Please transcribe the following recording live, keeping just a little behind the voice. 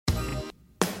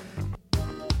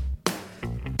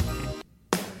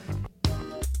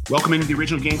Welcome into the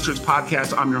Original Gangsters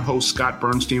podcast. I'm your host, Scott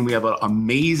Bernstein. We have an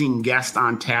amazing guest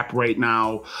on tap right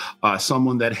now,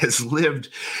 someone that has lived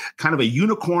kind of a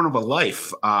unicorn of a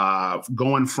life,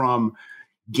 going from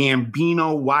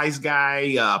Gambino, wise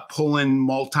guy, pulling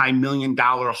multi-million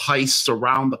dollar heists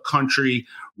around the country,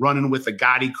 running with the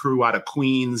Gotti crew out of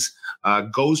Queens,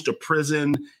 goes to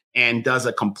prison and does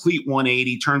a complete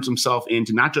 180, turns himself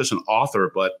into not just an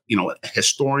author, but, a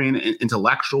historian, an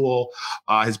intellectual,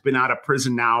 has been out of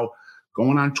prison now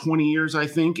going on 20 years, I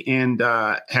think, and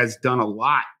has done a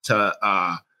lot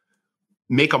to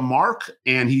make a mark.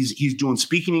 And he's doing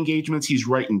speaking engagements. He's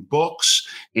writing books,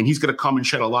 and he's going to come and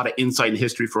shed a lot of insight and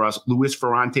history for us. Lou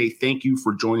Ferrante, thank you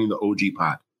for joining the OG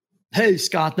Pod. Hey,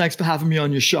 Scott, thanks for having me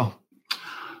on your show.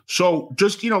 So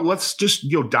just, let's just,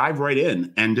 dive right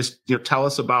in and just, tell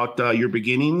us about your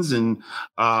beginnings and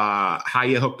how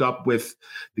you hooked up with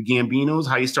the Gambinos,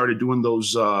 how you started doing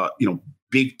those,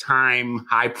 big time,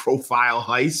 high profile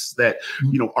heists that,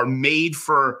 are made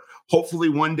for, hopefully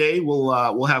one day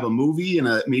we'll have a movie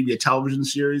and maybe a television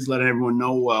series, letting everyone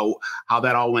know how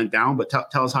that all went down. But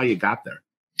tell us how you got there.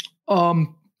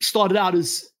 Started out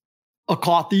as a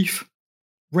car thief,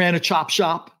 ran a chop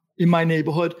shop in my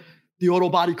neighborhood. The auto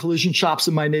body collision shops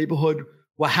in my neighborhood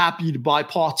were happy to buy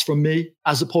parts from me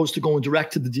as opposed to going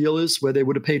direct to the dealers where they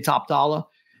would have paid top dollar.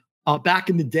 Back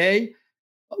in the day,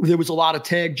 there was a lot of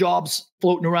tag jobs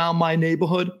floating around my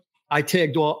neighborhood. I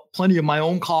tagged plenty of my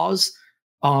own cars.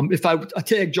 A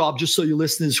tag job, just so your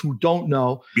listeners who don't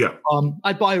know,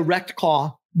 I'd buy a wrecked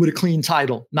car with a clean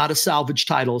title, not a salvage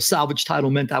title. A salvage title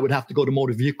meant I would have to go to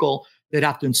motor vehicle. They'd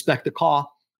have to inspect the car.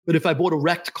 But if I bought a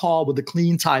wrecked car with a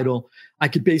clean title, I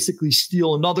could basically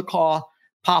steal another car,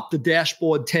 pop the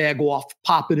dashboard tag off,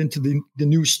 pop it into the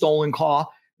new stolen car.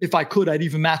 If I could, I'd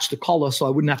even match the color so I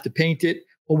wouldn't have to paint it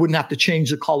or wouldn't have to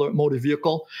change the color at motor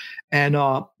vehicle. And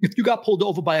if you got pulled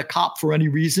over by a cop for any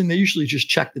reason, they usually just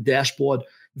check the dashboard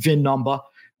VIN number.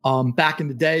 Back in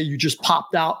the day, you just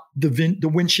popped out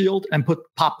the windshield and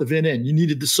popped the VIN in. You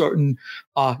needed these certain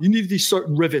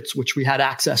rivets, which we had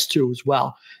access to as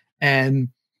well. And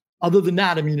other than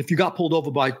that, I mean, if you got pulled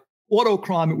over by auto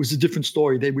crime, it was a different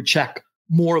story. They would check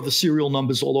more of the serial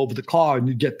numbers all over the car and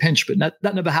you'd get pinched, but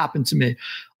that never happened to me.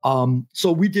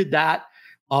 So we did that,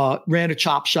 ran a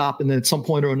chop shop. And then at some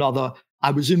point or another,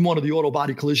 I was in one of the auto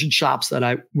body collision shops that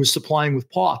I was supplying with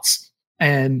parts.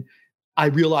 And I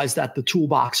realized that the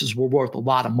toolboxes were worth a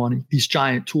lot of money, these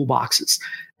giant toolboxes,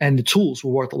 and the tools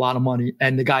were worth a lot of money.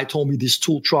 And the guy told me this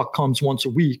tool truck comes once a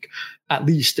week, at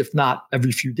least, if not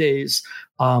every few days.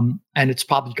 And it's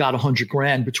probably got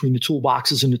 $100,000 between the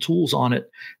toolboxes and the tools on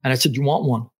it. And I said, you want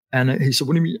one? And he said,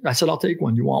 what do you mean? I said, I'll take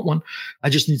one. You want one? I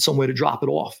just need somewhere to drop it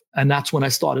off. And that's when I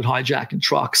started hijacking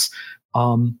trucks.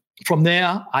 From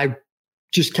there, I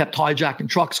just kept hijacking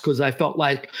trucks because I felt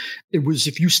like it was,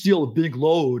 if you steal a big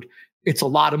load, it's a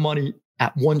lot of money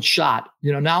at one shot.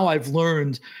 Now I've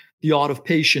learned the art of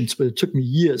patience, but it took me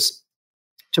years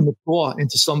to mature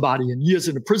into somebody and years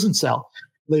in a prison cell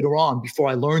later on before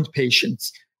I learned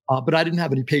patience. But I didn't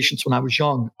have any patience when I was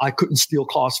young. I couldn't steal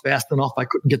cars fast enough. I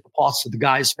couldn't get the parts to the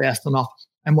guys fast enough.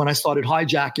 And when I started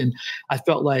hijacking, I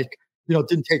felt like, it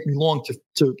didn't take me long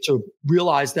to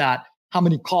realize that how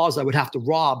many cars I would have to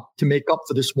rob to make up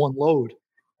for this one load.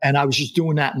 And I was just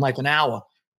doing that in like an hour.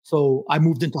 So I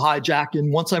moved into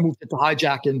hijacking. Once I moved into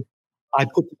hijacking, I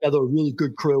put together a really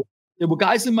good crew. There were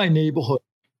guys in my neighborhood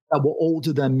that were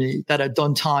older than me that had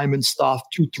done time and stuff,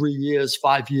 2, 3 years,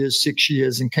 5 years, 6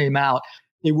 years, and came out.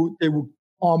 They were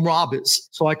armed robbers.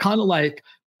 So I felt like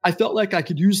I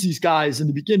could use these guys in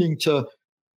the beginning to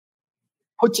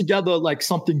put together like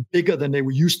something bigger than they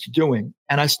were used to doing.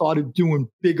 And I started doing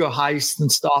bigger heists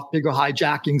and stuff, bigger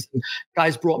hijackings. And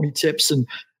guys brought me tips. And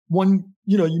one,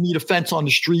 you meet a fence on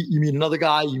the street, you meet another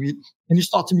guy, and you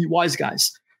start to meet wise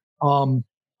guys.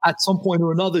 At some point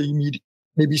or another, you meet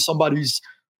maybe somebody's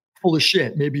full of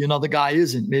shit. Maybe another guy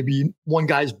isn't. Maybe one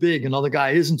guy's big, another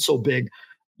guy isn't so big.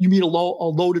 You meet a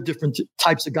load of different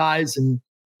types of guys, and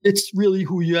it's really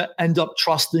who you end up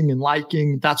trusting and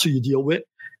liking. That's who you deal with.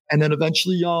 And then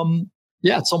eventually,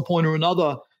 at some point or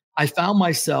another, I found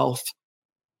myself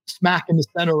smack in the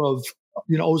center of,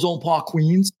 Ozone Park,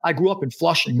 Queens. I grew up in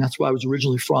Flushing. That's where I was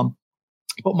originally from.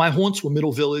 But my haunts were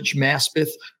Middle Village, Maspeth,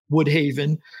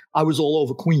 Woodhaven. I was all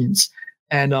over Queens.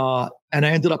 And I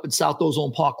ended up in South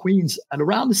Ozone Park, Queens. And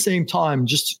around the same time,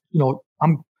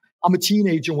 I'm a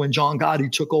teenager when John Gotti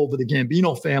took over the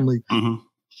Gambino family,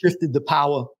 shifted the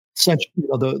power,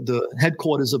 the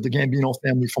headquarters of the Gambino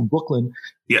family from Brooklyn.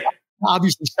 Yeah.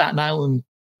 Obviously, Staten Island,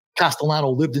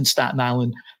 Castellano lived in Staten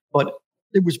Island, but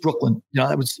it was Brooklyn.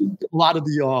 That was a lot of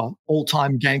the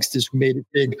old-time gangsters who made it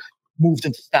big moved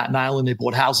into Staten Island. They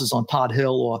bought houses on Todd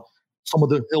Hill or some of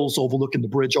the hills overlooking the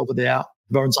bridge over there,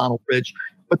 Verrazano Bridge.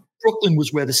 But Brooklyn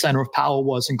was where the center of power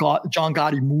was, and John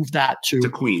Gotti moved that to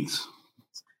Queens.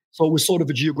 So it was sort of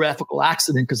a geographical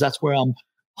accident because that's where I'm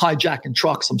hijacking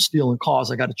trucks, I'm stealing cars,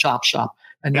 I got a chop shop.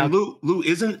 And now Lou,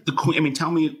 isn't the Queen? I mean,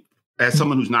 tell me, as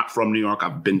someone who's not from New York,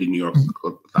 I've been to New York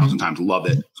 1,000 times, love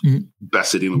it,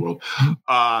 best city in the world.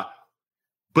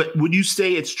 But would you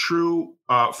say it's true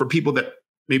for people that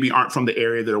maybe aren't from the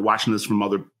area that are watching this from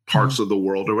other parts of the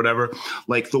world or whatever,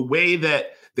 like the way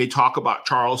that they talk about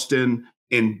Charleston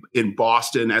in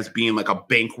Boston as being like a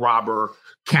bank robber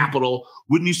capital?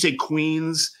 Wouldn't you say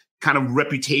Queens, kind of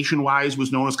reputation wise,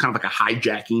 was known as kind of like a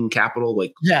hijacking capital?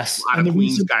 Like, yes, a lot of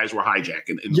Queens guys were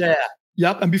hijacking.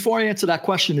 Yep. And before I answer that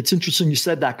question, it's interesting you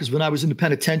said that, because when I was in the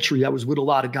penitentiary, I was with a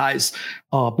lot of guys,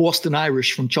 Boston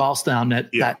Irish from Charlestown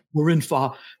that were in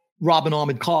for robbing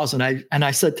armored cars. And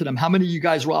I said to them, how many of you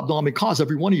guys robbed armored cars?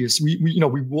 Every one of you. So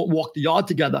we walked the yard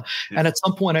together. Yeah. And at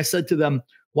some point I said to them,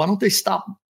 why don't they stop,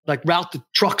 like route the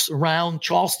trucks around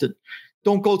Charleston?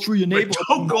 Don't go through your neighborhood.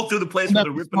 Don't go through the place where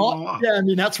they're ripping them off. Yeah, I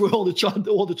mean, that's where all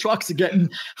the trucks are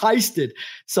getting heisted.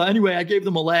 So anyway, I gave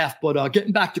them a laugh. But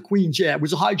getting back to Queens, it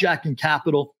was a hijacking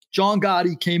capital. John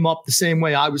Gotti came up the same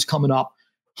way I was coming up,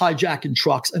 hijacking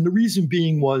trucks. And the reason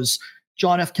being was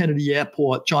John F. Kennedy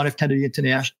Airport, John F. Kennedy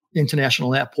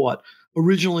International Airport,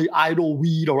 originally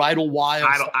Idleweed or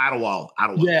Idlewild. Idlewild.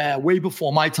 Yeah, way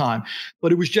before my time.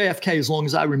 But it was JFK as long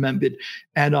as I remembered.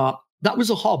 And that was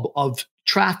a hub of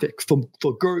traffic for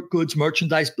goods,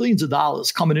 merchandise, billions of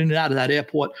dollars coming in and out of that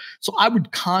airport. So I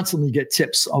would constantly get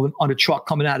tips on a truck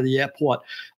coming out of the airport.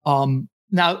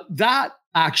 Now that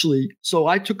actually, so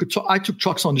I took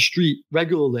trucks on the street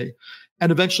regularly,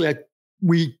 and eventually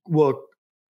we were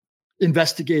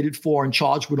investigated for and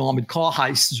charged with armored car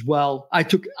heists as well. I'd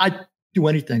do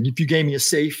anything. If you gave me a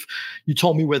safe, you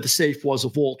told me where the safe was, a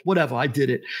vault, whatever, I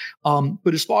did it.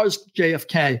 But as far as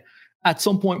JFK, at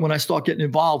some point when I start getting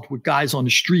involved with guys on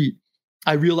the street,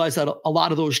 I realized that a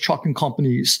lot of those trucking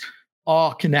companies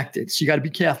are connected. So you got to be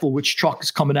careful which truck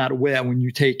is coming out of where when you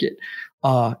take it.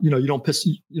 You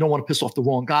don't want to piss off the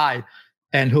wrong guy.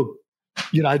 And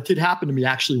it did happen to me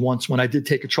actually once when I did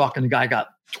take a truck and the guy got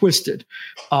twisted.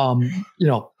 How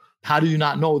do you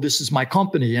not know this is my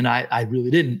company? And I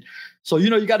really didn't. So,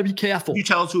 you got to be careful. Can you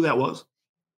tell us who that was?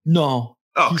 No.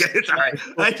 Oh, okay, it's all right.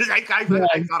 I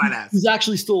thought I'd ask. He's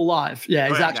actually still alive. Yeah,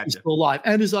 he's actually still alive.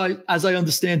 And as I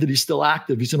understand it, he's still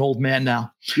active. He's an old man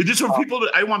now.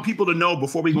 I want people to know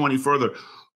before we go any further,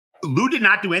 Lou did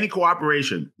not do any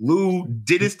cooperation. Lou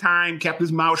did his time, kept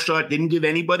his mouth shut, didn't give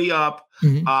anybody up,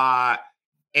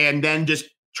 and then just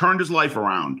turned his life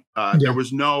around. There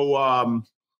was no...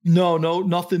 No,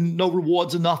 nothing, no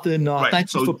rewards or nothing.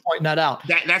 Thank you for pointing that out.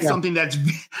 That's something that's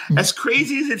as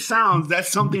crazy as it sounds.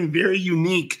 That's something very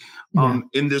unique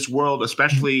in this world,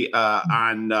 especially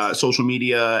on social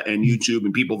media and YouTube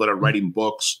and people that are writing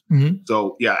books.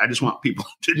 So I just want people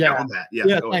to know that.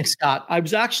 Yeah, thanks, Scott. I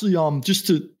was actually just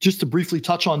to briefly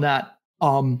touch on that.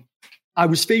 I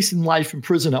was facing life in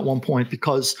prison at one point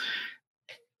because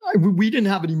we didn't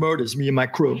have any murders, me and my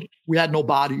crew. We had no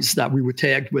bodies that we were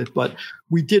tagged with, but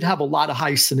we did have a lot of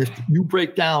heists. And if you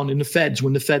break down in the feds,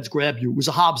 when the feds grab you, it was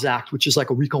a Hobbs Act, which is like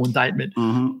a RICO indictment.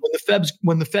 When the feds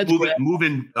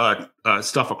moving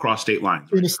stuff across state lines,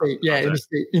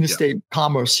 interstate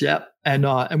commerce,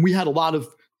 and we had a lot of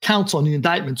counts on the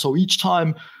indictment. So each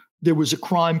time there was a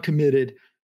crime committed,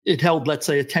 it held, let's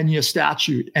say, a 10-year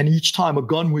statute. And each time a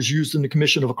gun was used in the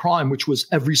commission of a crime, which was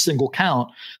every single count,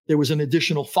 there was an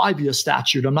additional 5-year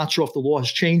statute. I'm not sure if the law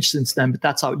has changed since then, but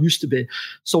that's how it used to be.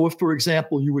 So if, for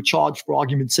example, you were charged, for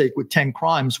argument's sake, with 10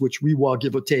 crimes, which we were,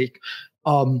 give or take,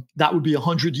 that would be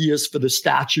 100 years for the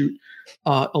statute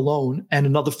alone and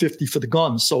another 50 for the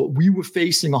guns. So we were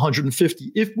facing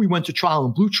 150 if we went to trial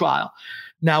and blue trial.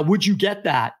 Now, would you get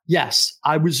that? Yes.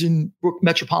 I was in Brook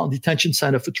Metropolitan Detention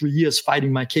Center for 3 years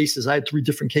fighting my cases. I had 3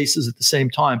 different cases at the same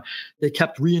time. They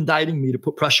kept re-indicting me to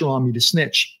put pressure on me to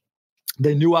snitch.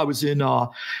 They knew I was in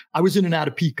and out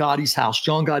of Pete Gotti's house.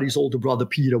 John Gotti's older brother,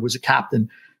 Peter, was a captain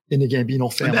in the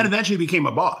Gambino family. And that eventually became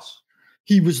a boss.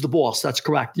 He was the boss. That's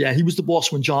correct. Yeah, he was the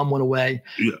boss when John went away.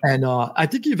 Yeah. And I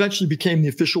think he eventually became the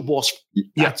official boss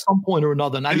at some point or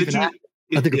another. Not even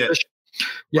official.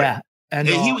 Yeah. Right. And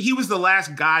he was the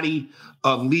last Gotti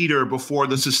leader before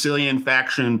the Sicilian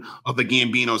faction of the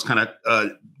Gambinos kind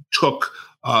of took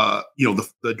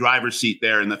the driver's seat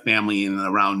there in the family in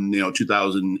around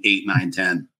 2008, 9,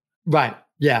 10. Right.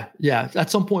 Yeah, yeah. At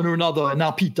some point or another, and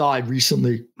now Pete died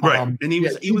recently. Right, and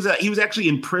he was actually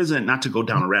in prison. Not to go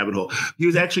down a rabbit hole, he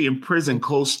was actually in prison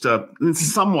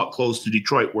somewhat close to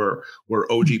Detroit, where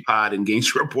OG Pod and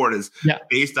Gangster Report is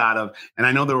based out of. And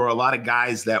I know there were a lot of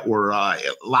guys that were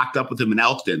locked up with him in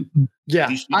Elkton. Yeah,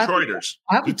 these Detroiters.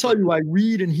 I have to tell you, I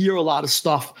read and hear a lot of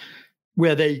stuff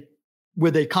where they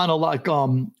kind of like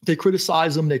they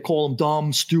criticize him, they call him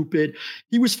dumb, stupid.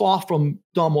 He was far from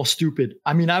dumb or stupid.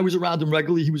 I mean, I was around him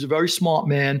regularly. He was a very smart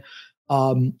man.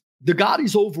 The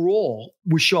Gottis overall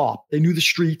were sharp. They knew the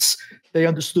streets. They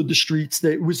understood the streets.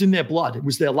 It was in their blood. It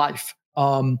was their life.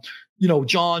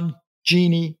 John,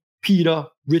 Jeannie, Peter,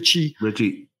 Richie.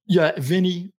 Yeah,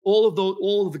 Vinny, all of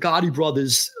the Gotti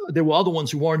brothers. There were other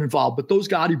ones who weren't involved, but those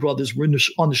Gotti brothers were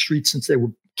on the streets since they were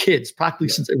kids, practically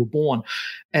since they were born.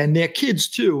 And their kids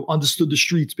too understood the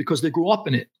streets because they grew up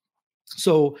in it.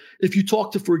 So if you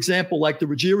talk to, for example, like the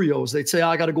Ruggierios, they'd say,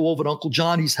 I got to go over to Uncle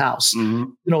Johnny's house.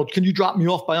 Mm-hmm. Can you drop me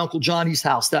off by Uncle Johnny's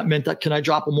house? That meant that, can I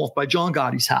drop him off by John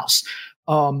Gotti's house?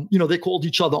 They called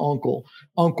each other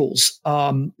uncles.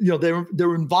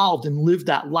 They're involved and live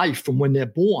that life from when they're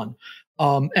born.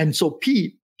 And so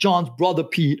Pete, John's brother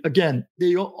Pete, again,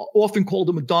 they often called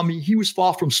him a dummy. He was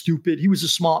far from stupid. He was a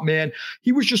smart man.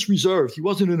 He was just reserved. He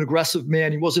wasn't an aggressive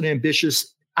man. He wasn't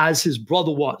ambitious as his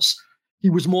brother was.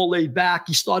 He was more laid back.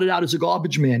 He started out as a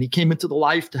garbage man. He came into the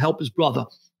life to help his brother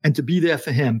and to be there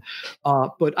for him.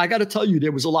 But I got to tell you,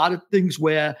 there was a lot of things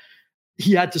where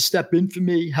he had to step in for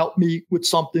me, help me with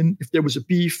something. If there was a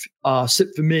beef, sit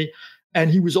for me.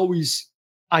 And he was always,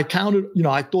 I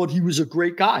thought he was a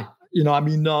great guy.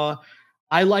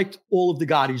 I liked all of the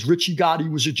Gottis. Richie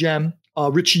Gotti was a gem.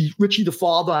 Richie the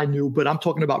father I knew, but I'm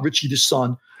talking about Richie the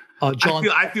son. John,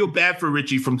 I feel bad for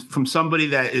Richie from somebody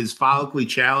that is follically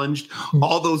challenged. Mm-hmm.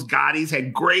 All those Gottis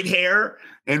had great hair,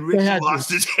 and Richie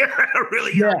lost his hair at a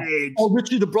really young age. Oh,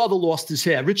 Richie the brother lost his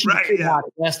hair. Richie the kid had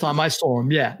it last time I saw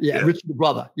him. Yeah. Richie the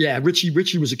brother. Yeah,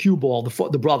 Richie was a cue ball,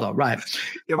 the brother, right?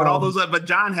 Yeah, but but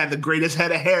John had the greatest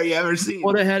head of hair you ever seen.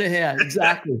 What a head of hair,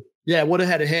 exactly. Yeah, what a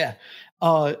head of hair.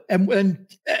 And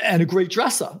a great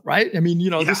dresser, right? I mean,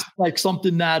 this is like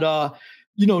something that,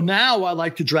 now I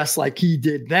like to dress like he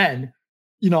did then.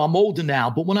 I'm older now,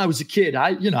 but when I was a kid,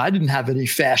 I didn't have any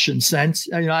fashion sense.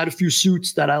 I had a few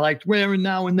suits that I liked wearing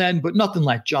now and then, but nothing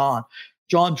like John.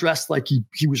 John dressed like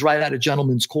he was right out of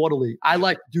Gentleman's Quarterly. I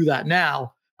like to do that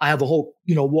now. I have a whole,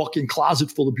 walk-in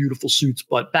closet full of beautiful suits,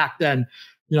 but back then,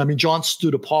 John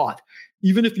stood apart.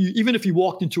 Even if you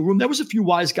walked into a room, there was a few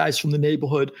wise guys from the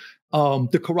neighborhood.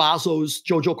 The Carrazos,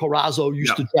 Jojo Carrazzo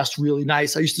used to dress really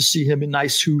nice. I used to see him in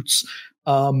nice suits.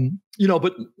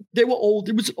 But they were old.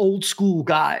 It was old school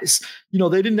guys. They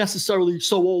didn't necessarily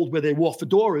so old where they wore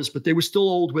fedoras, but they were still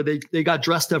old where they got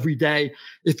dressed every day.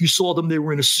 If you saw them, they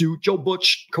were in a suit. Joe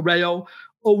Butch Carreo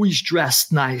always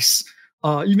dressed nice.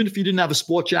 Even if he didn't have a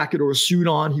sport jacket or a suit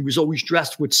on, he was always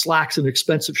dressed with slacks and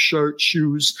expensive shirt,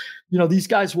 shoes. These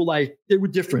guys were they were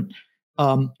different.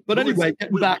 But anyway,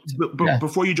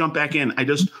 before you jump back in,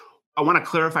 I want to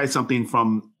clarify something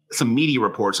from some media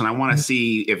reports, and I want to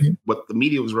see if what the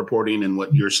media was reporting and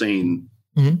what you're saying,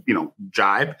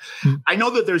 jibe. Mm-hmm. I know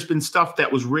that there's been stuff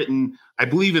that was written, I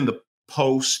believe, in the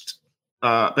Post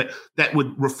that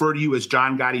would refer to you as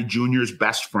John Gotti Jr.'s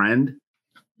best friend.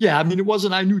 Yeah, I mean, it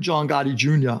wasn't. I knew John Gotti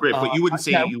Jr. Right, but you wouldn't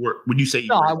say you were. Would you say you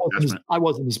no, were? I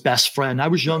wasn't his best friend. I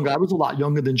was younger. I was a lot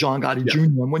younger than John Gotti Jr.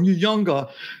 And when you're younger,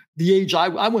 the age I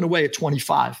went away at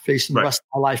 25, facing the rest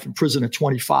of my life in prison at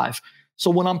 25. So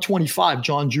when I'm 25,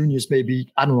 John Jr. is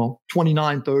maybe,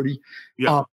 29, 30.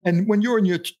 Yeah. And when you're in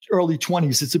your early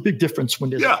 20s, it's a big difference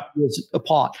when there's years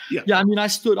apart. Yeah. I mean,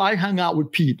 I hung out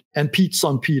with Pete and Pete's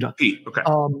son, Peter. Pete, okay.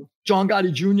 John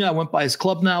Gotti Jr., I went by his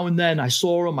club now and then. I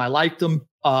saw him. I liked him.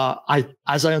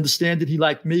 As I understand it, he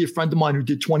liked me. A friend of mine who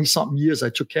did 20-something years, I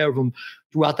took care of him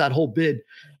throughout that whole bid.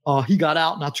 He got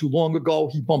out not too long ago.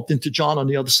 He bumped into John on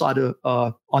the other side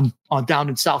of on down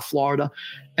in South Florida,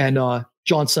 and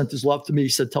John sent his love to me. He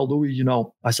said, "Tell Louis,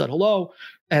 I said hello,"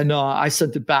 and I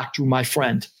sent it back to my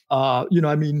friend.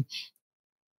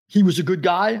 He was a good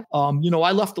guy.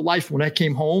 I left the life when I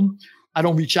came home. I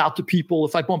don't reach out to people.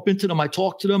 If I bump into them, I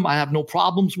talk to them. I have no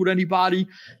problems with anybody.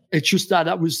 It's just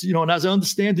that was, and as I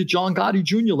understand it, John Gotti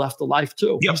Jr. left the life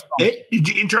too. Yep.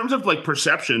 In terms of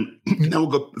perception, then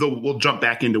we'll jump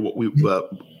back into what we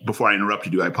before I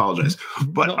interrupted you. I apologize,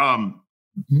 but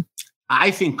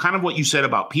I think kind of what you said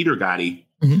about Peter Gotti,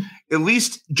 at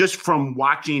least just from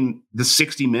watching the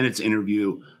 60 Minutes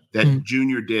interview that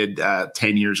Junior did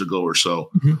 10 years ago or so,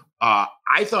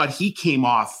 I thought he came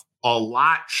off a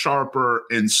lot sharper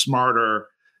and smarter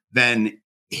than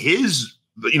his,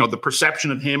 the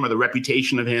perception of him or the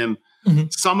reputation of him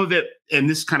Some of it, and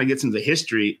this kind of gets into the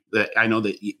history that I know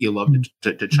that you love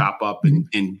to chop up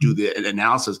and do the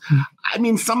analysis. I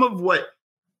mean, some of what,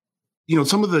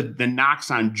 some of the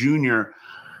knocks on Junior,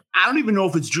 I don't even know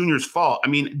if it's Junior's fault. I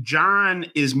mean, John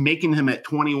is making him at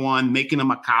 21, making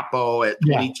him a capo at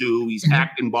 22. He's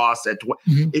acting boss at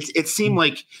 20. It seemed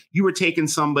like you were taking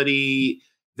somebody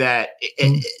that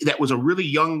was a really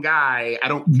young guy. I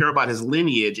don't care about his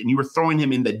lineage. And you were throwing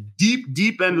him in the deep,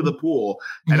 deep end of the pool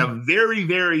at a very,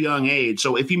 very young age.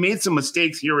 So if he made some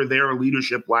mistakes here or there,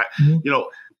 leadership, I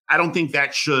don't think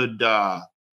that should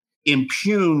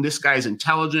impugn this guy's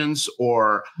intelligence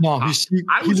or I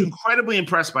was incredibly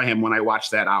impressed by him when I watched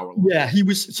that hour. Yeah, he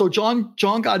was. So John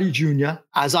Gotti Jr.,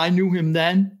 as I knew him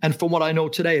then, and from what I know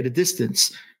today at a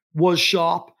distance, was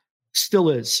sharp, still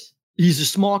is. He's a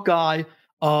smart guy.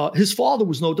 His father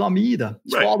was no dummy either.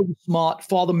 His father was smart.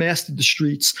 Father mastered the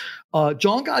streets.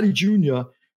 John Gotti Jr.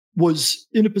 was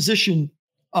in a position,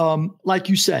 like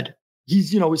you said,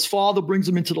 he's, his father brings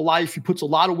him into the life. He puts a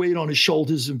lot of weight on his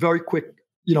shoulders and very quick,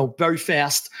 very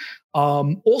fast.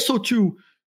 Also too,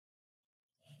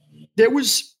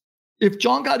 if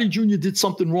John Gotti Jr. did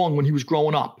something wrong when he was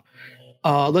growing up,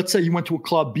 let's say he went to a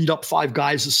club, beat up 5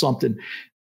 guys or something,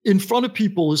 in front of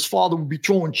people, his father would be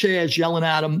throwing chairs, yelling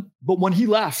at him. But when he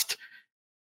left,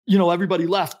 everybody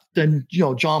left, then,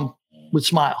 John would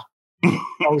smile.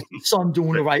 His son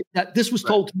doing it right. This was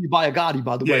told to me by a Gotti,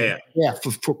 by the way. Yeah,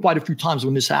 for quite a few times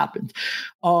when this happened.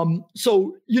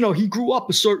 So, he grew up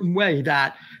a certain way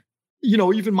that,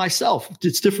 even myself,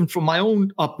 it's different from my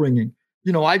own upbringing.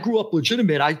 I grew up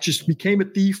legitimate. I just became a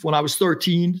thief when I was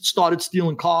 13, started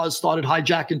stealing cars, started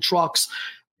hijacking trucks.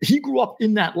 He grew up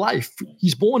in that life.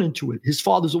 He's born into it. His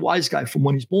father's a wise guy from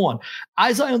when he's born.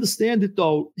 As I understand it,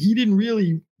 though, he didn't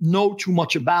really know too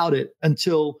much about it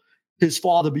until his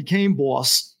father became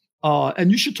boss.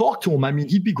 And you should talk to him. I mean,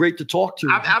 he'd be great to talk to.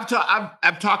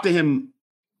 I've talked to him,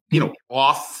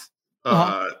 off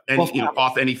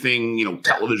off anything,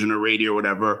 television or radio or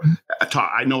whatever.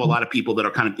 I know a lot of people that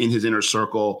are kind of in his inner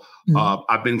circle.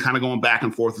 I've been kind of going back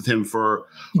and forth with him for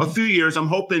a few years. I'm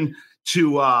hoping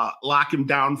to lock him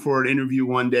down for an interview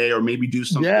one day, or maybe do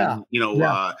something,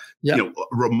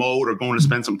 remote, or going to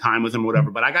spend some time with him, or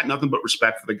whatever. But I got nothing but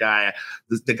respect for the guy.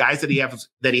 The guys that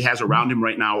he has around him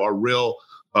right now are real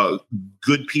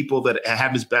good people that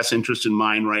have his best interest in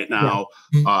mind right now,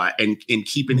 and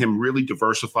keeping him really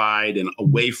diversified and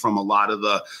away from a lot of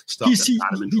the stuff that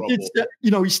got him in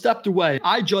trouble. He stepped away.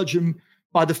 I judge him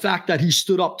by the fact that he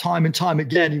stood up time and time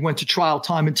again. He went to trial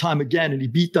time and time again, and he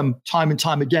beat them time and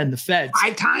time again, the feds.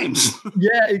 5 times.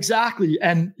 Yeah, exactly.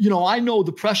 And, I know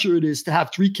the pressure it is to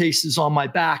have 3 cases on my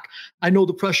back. I know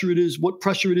what pressure it is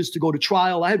to go to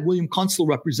trial. I had William Kunstler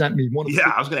represent me. I wanted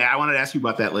to ask you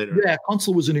about that later. Yeah,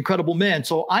 Kunstler was an incredible man.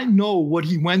 So I know what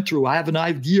he went through. I have an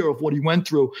idea of what he went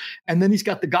through. And then he's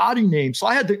got the Gotti name.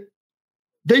 So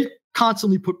they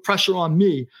constantly put pressure on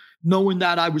me, knowing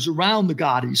that I was around the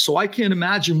Gottis. So I can't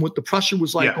imagine what the pressure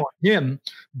was like on him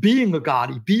being a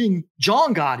Gotti, being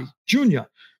John Gotti Jr.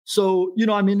 So,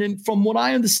 and from what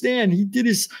I understand, he did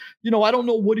his, I don't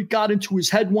know what he got into his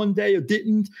head one day or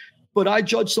didn't, but I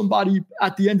judge somebody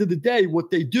at the end of the day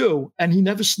what they do, and he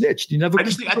never snitched. He never. I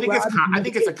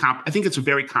think it's a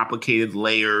very complicated,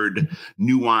 layered,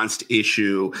 nuanced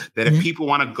issue that if people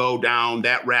want to go down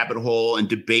that rabbit hole and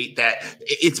debate that,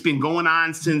 it's been going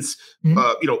on since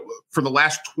for the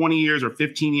last 20 years or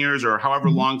 15 years or however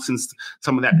long since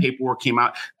some of that paperwork came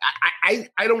out. I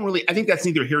think that's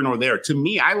neither here nor there. To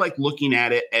me, I like looking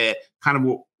at it at kind of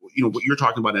what you're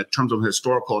talking about in terms of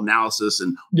historical analysis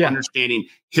and understanding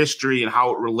history and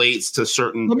how it relates to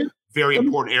certain very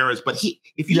important eras. But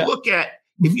if you look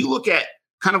at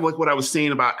kind of like what I was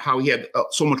saying about how he had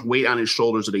so much weight on his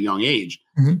shoulders at a young age,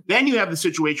 then you have the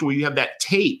situation where you have that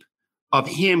tape of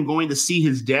him going to see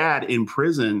his dad in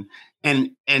prison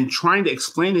and trying to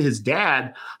explain to his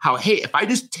dad how, hey, if I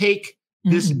just take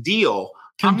this deal,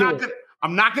 I'm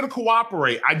not going to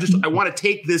cooperate. I want to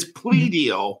take this plea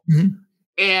deal.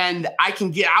 And I can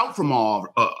get out from all.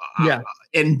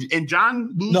 And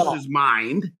John loses his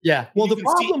mind. Yeah. Well, the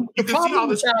problem with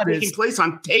that is taking place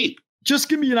on tape. Just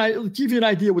give you an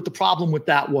idea what the problem with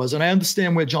that was, and I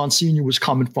understand where John Sr. was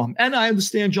coming from, and I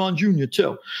understand John Jr.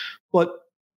 too. But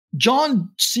John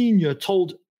Sr.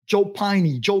 told Joe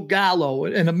Piney, Joe Gallo,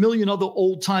 and a million other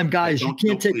old time guys, you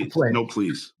can't take the plea. No,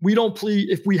 please. We don't plea.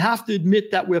 If we have to admit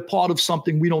that we're part of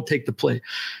something, we don't take the plea.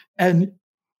 And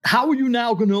how are you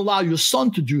now going to allow your son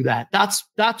to do that? That's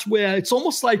where it's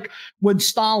almost like when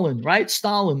Stalin,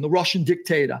 the Russian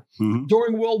dictator,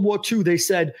 during World War II, they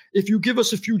said, if you give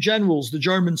us a few generals, the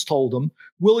Germans told them,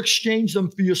 we'll exchange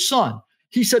them for your son.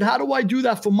 He said, how do I do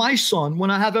that for my son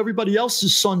when I have everybody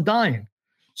else's son dying?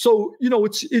 So,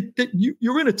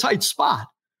 you're in a tight spot.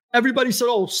 Everybody said,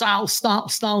 oh,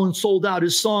 Stalin sold out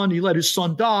his son. He let his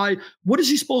son die. What is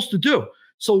he supposed to do?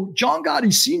 So John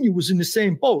Gotti Sr. was in the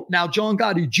same boat. Now, John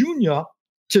Gotti Jr.,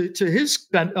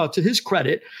 to his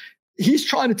credit, he's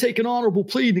trying to take an honorable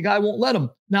plea. The guy won't let him.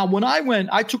 Now, when I went,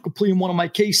 I took a plea in one of my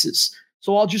cases.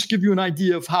 So I'll just give you an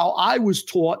idea of how I was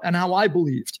taught and how I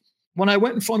believed. When I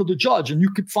went in front of the judge, and you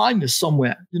could find this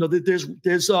somewhere,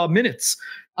 there's minutes.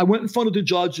 I went in front of the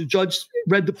judge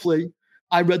read the plea.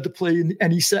 I read the plea,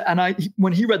 and he said,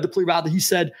 when he read the plea, rather, he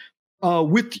said,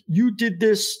 you did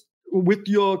this with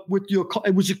your,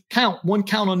 it was one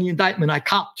count on the indictment I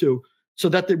copped to, so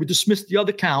that they would dismiss the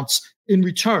other counts in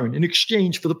return, in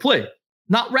exchange for the plea.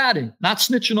 Not ratting, not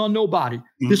snitching on nobody.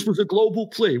 Mm-hmm. This was a global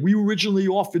plea. We originally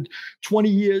offered 20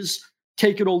 years,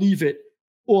 take it or leave it,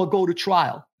 or go to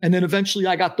trial. And then eventually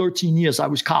I got 13 years I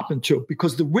was copping to,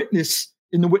 because the witness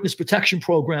in the witness protection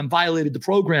program violated the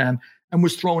program and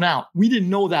was thrown out. We didn't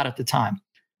know that at the time.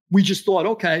 We just thought,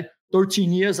 okay,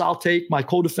 13 years I'll take. My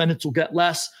co-defendants will get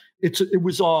less.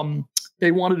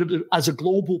 They wanted it as a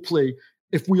global plea.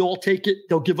 If we all take it,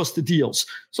 they'll give us the deals.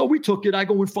 So we took it. I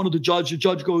go in front of the judge. The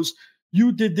judge goes,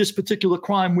 you did this particular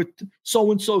crime with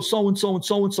so-and-so, so-and-so, and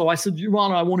so-and-so. I said, Your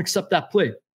Honor, I won't accept that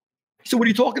plea. He said, what are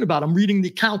you talking about? I'm reading the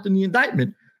count in the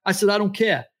indictment. I said, I don't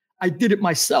care. I did it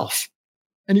myself.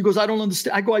 And he goes, I don't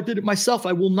understand. I go, I did it myself.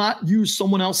 I will not use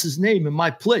someone else's name in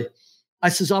my plea. I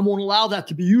says, I won't allow that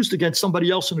to be used against somebody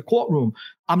else in the courtroom.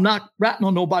 I'm not ratting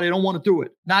on nobody. I don't want to do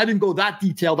it. Now, I didn't go that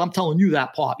detailed. I'm telling you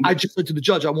that part. I just said to the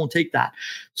judge, I won't take that.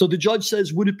 So the judge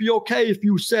says, would it be okay if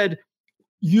you said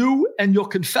you and your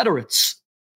Confederates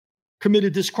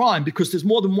committed this crime, because there's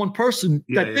more than one person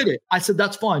that did it? I said,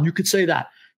 that's fine. You could say that,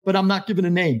 but I'm not giving a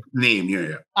name.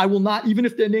 I will not, even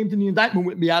if they're named in the indictment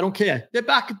with me, I don't care. They're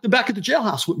back at the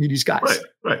jailhouse with me, these guys.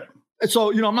 Right. And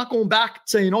so, I'm not going back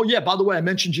saying, oh, yeah, by the way, I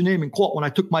mentioned your name in court when I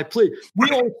took my plea.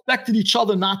 We all expected each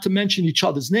other not to mention each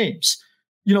other's names,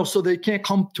 so they can't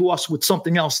come to us with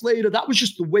something else later. That was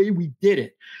just the way we did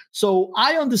it. So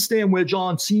I understand where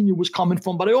John Sr. was coming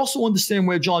from, but I also understand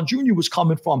where John Jr. was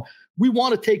coming from. We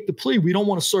want to take the plea. We don't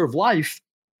want to serve life.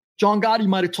 John Gotti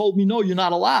might have told me, no, you're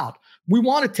not allowed. We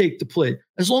want to take the plea.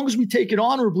 As long as we take it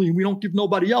honorably and we don't give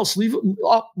nobody else, leave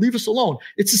us alone.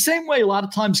 It's the same way a lot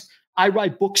of times I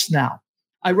write books now.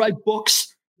 I write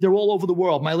books. They're all over the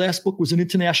world. My last book was an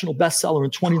international bestseller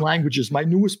in 20 languages. My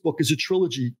newest book is a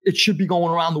trilogy. It should be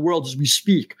going around the world as we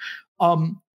speak.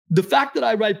 The fact that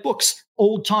I write books,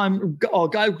 old time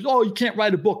guy, oh, you can't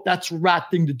write a book. That's a rat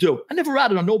thing to do. I never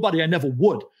ratted on nobody. I never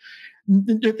would.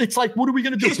 It's like, what are we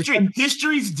going to do?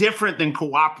 History's different than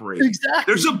cooperating.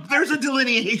 Exactly. There's a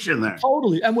delineation there.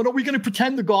 Totally. And what are we going to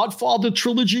pretend the Godfather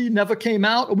trilogy never came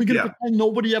out? Are we going to pretend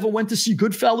nobody ever went to see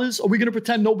Goodfellas? Are we going to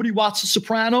pretend nobody watched The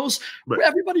Sopranos? Right.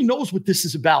 Everybody knows what this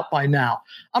is about by now.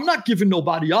 I'm not giving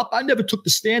nobody up. I never took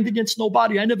the stand against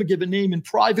nobody. I never give a name in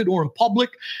private or in public.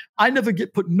 I never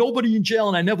put nobody in jail,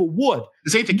 and I never would.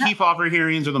 This ain't the Kefauver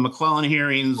hearings or the McClellan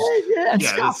hearings. And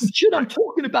Scott, the shit I'm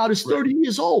talking about is 30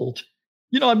 years old.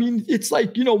 It's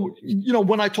like,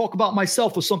 when I talk about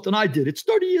myself or something I did, it's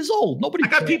 30 years old. Nobody. I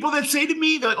got people that say to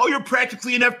me, they're like, oh, you're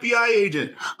practically an FBI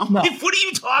agent. I'm like, what are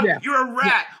you talking? Yeah. You're a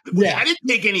rat. Yeah. I didn't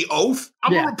take any oath.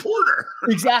 I'm a reporter.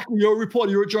 Exactly. You're a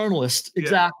reporter. You're a journalist.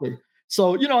 Exactly. Yeah.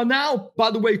 So, now,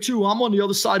 by the way, too, I'm on the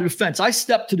other side of the fence. I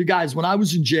stepped to the guys when I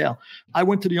was in jail. I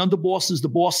went to the underbosses, the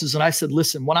bosses, and I said,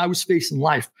 listen, when I was facing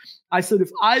life, I said, if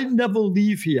I never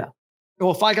leave here,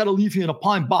 or if I got to leave here in a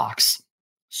pine box,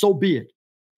 so be it.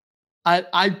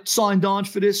 I signed on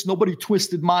for this. Nobody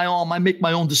twisted my arm. I make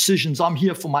my own decisions. I'm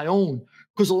here for my own.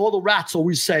 Because all the rats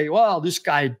always say, well, this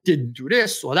guy didn't do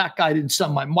this, or that guy didn't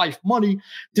send my wife money.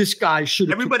 This guy should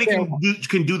have. Everybody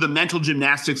can do the mental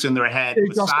gymnastics in their head,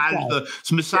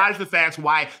 massage the facts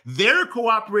why their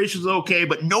cooperation is okay,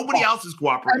 but nobody else is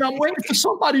cooperating. And I'm waiting for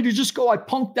somebody to just go, I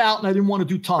punked out and I didn't want to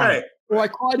do time. Right. Or I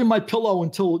cried in my pillow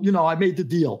until, I made the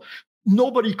deal.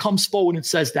 Nobody comes forward and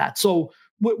says that. So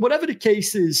whatever the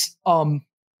case is,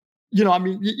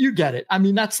 you get it.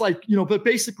 That's like, but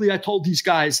basically I told these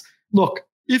guys, look,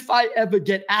 if I ever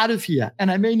get out of here, and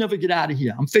I may never get out of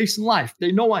here, I'm facing life.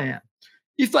 They know I am.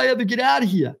 If I ever get out of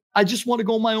here, I just want to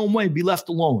go my own way, be left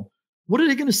alone. What are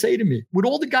they going to say to me? With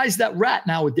all the guys that rat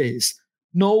nowadays,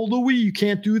 no, Louis, you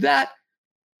can't do that.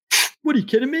 What, are you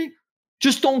kidding me?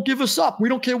 Just don't give us up. We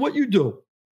don't care what you do.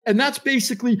 And that's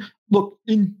basically, look,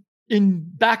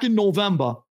 back in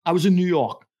November, I was in New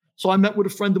York. So I met with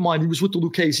a friend of mine. He was with the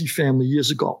Lucchese family years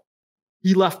ago.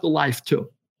 He left the life too.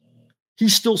 He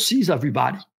still sees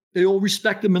everybody. They all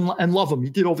respect him and love him. He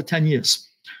did over 10 years.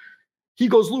 He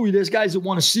goes, Louis, there's guys that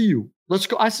want to see you. Let's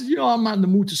go. I said, I'm not in the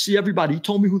mood to see everybody. He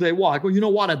told me who they were. I go, you know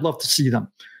what? I'd love to see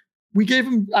them.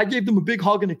 I gave them a big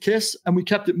hug and a kiss, and we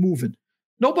kept it moving.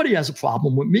 Nobody has a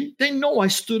problem with me. They know I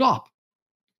stood up,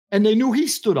 and they knew he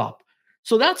stood up.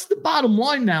 So that's the bottom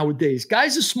line nowadays.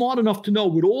 Guys are smart enough to know,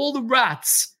 with all the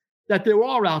rats that there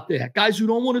are out there, guys who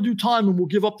don't want to do time and will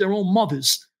give up their own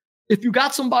mothers. If you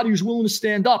got somebody who's willing to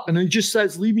stand up and he just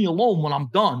says, leave me alone when I'm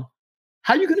done,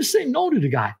 how are you going to say no to the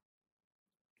guy?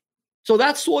 So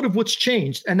that's sort of what's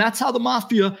changed. And that's how the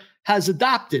mafia has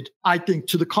adapted, I think,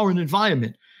 to the current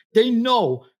environment. They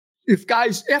know if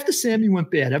guys, after Sammy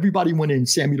went bad, everybody went in,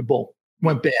 Sammy the Bull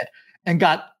went bad and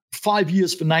got 5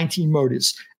 years for 19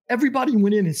 murders. Everybody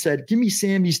went in and said, give me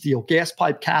Sammy's deal, Gas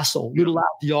Pipe Castle, Little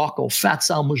Al Diaco, Fat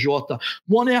Sal Majorta.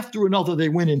 One after another, they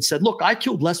went in and said, look, I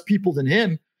killed less people than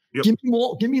him. Yep.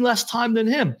 Give me less time than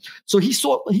him. So he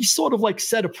sort of like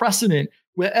set a precedent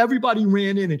where everybody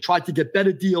ran in and tried to get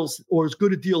better deals or as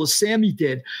good a deal as Sammy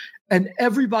did. And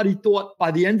everybody thought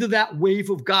by the end of that wave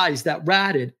of guys that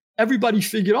ratted, everybody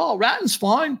figured, oh, ratting's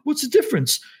fine. What's the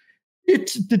difference?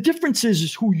 The difference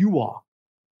is who you are.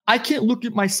 I can't look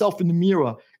at myself in the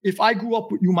mirror. If I grew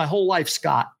up with you my whole life,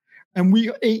 Scott, and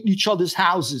we ate in each other's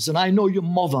houses, and I know your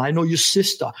mother, I know your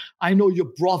sister, I know your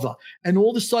brother, and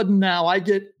all of a sudden now I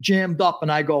get jammed up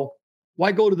and I go,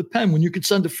 why go to the pen when you could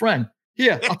send a friend?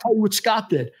 Here, I'll tell you what Scott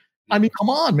did. I mean, come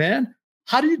on, man.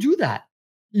 How do you do that?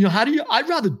 I'd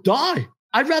rather die.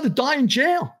 I'd rather die in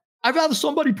jail. I'd rather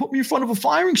somebody put me in front of a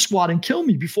firing squad and kill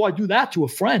me before I do that to a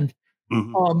friend.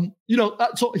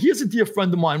 Mm-hmm. So here's a dear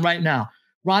friend of mine right now,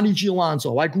 Ronnie G.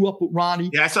 Alonso. I grew up with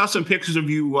Ronnie. Yeah, I saw some pictures of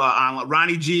you on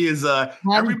Ronnie G.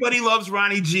 Everybody loves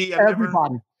Ronnie G.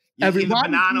 Everybody. In the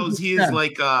Bananas, he is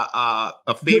like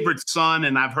a favorite son,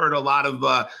 and I've heard a lot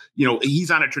of, he's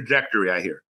on a trajectory, I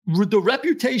hear. The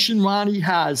reputation Ronnie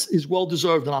has is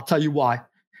well-deserved, and I'll tell you why.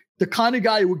 The kind of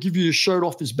guy who will give you his shirt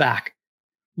off his back.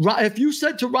 If you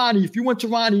went to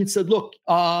Ronnie and said, look,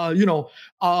 I'm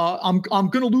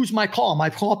going to lose my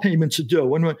car payments are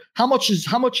due. And how much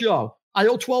you owe? I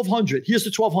owe $1,200. Here's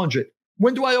the $1,200.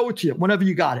 When do I owe it to you? Whenever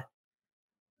you got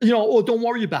it. Or don't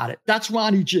worry about it. That's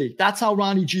Ronnie G. That's how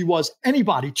Ronnie G was.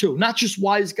 Anybody too, not just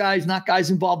wise guys, not guys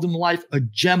involved in life, a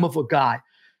gem of a guy.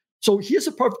 So here's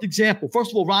a perfect example.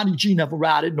 First of all, Ronnie G never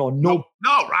ratted. No,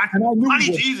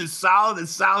 Ronnie G's as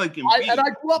solid can be. And I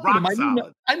grew up with him.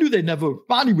 I knew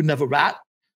Ronnie would never rat.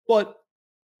 But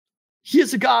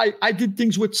here's a guy I did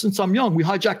things with since I'm young. We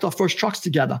hijacked our first trucks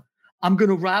together. I'm going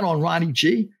to rat on Ronnie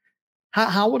G.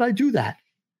 How would I do that?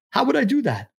 How would I do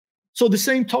that? So the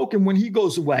same token, when he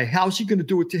goes away, how's he going to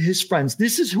do it to his friends?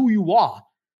 This is who you are.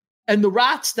 And the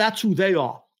rats, that's who they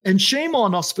are. And shame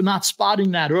on us for not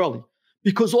spotting that early.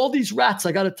 Because all these rats,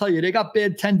 I got to tell you, they got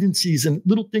bad tendencies and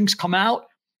little things come out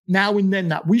now and then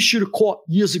that we should have caught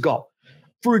years ago.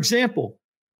 For example,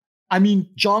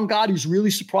 John Gotti's really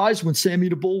surprised when Sammy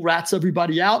the Bull rats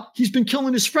everybody out. He's been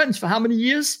killing his friends for how many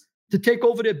years to take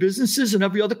over their businesses and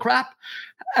every other crap?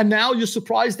 And now you're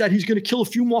surprised that he's going to kill a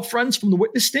few more friends from the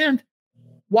witness stand?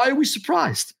 Why are we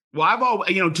surprised? Well, I've always,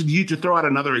 to throw out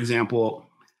another example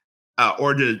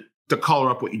or to color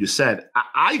up what you just said,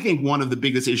 I think one of the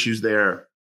biggest issues there,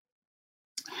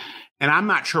 and I'm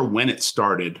not sure when it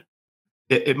started,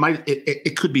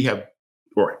 it could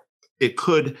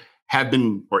have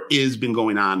been or is been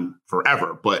going on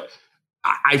forever, but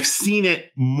I've seen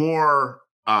it more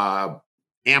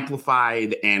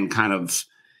amplified and kind of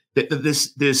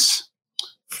this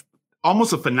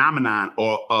almost a phenomenon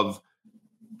of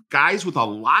guys with a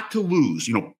lot to lose,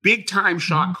 big time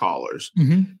shot callers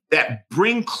that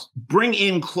bring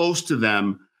in close to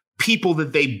them people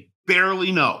that they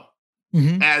barely know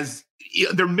as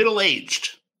they're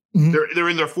middle-aged. They're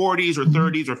in their 40s or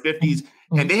 30s or 50s,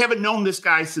 and they haven't known this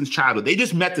guy since childhood. They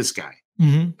just met this guy,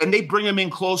 and they bring him in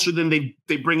closer than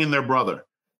they bring in their brother.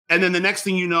 And then the next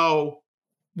thing you know,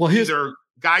 either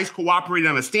guys cooperating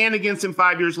on a stand against him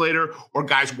 5 years later, or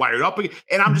guys wired up.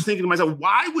 And I'm just thinking to myself,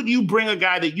 why would you bring a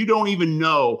guy that you don't even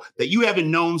know, that you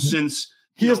haven't known since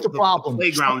the problem. The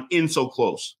playground in so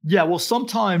close? Yeah, well,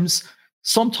 sometimes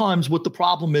what the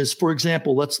problem is, for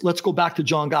example, let's go back to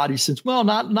John Gotti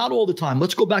not all the time.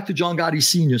 Let's go back to John Gotti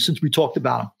Sr. since we talked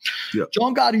about him. Yeah.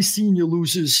 John Gotti Sr.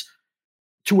 loses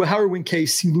to a heroin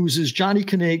case. He loses Johnny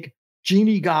Koenig,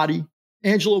 Jeannie Gotti,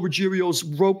 Angelo Ruggiero's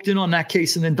roped in on that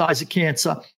case and then dies of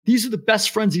cancer. These are the best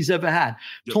friends he's ever had.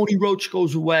 Yep. Tony Roach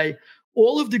goes away.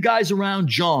 All of the guys around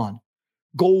John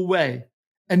go away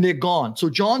and they're gone. So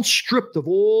John's stripped of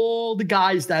all the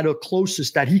guys that are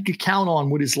closest that he could count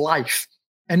on with his life.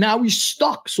 And now he's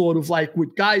stuck sort of like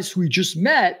with guys who he just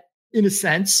met, in a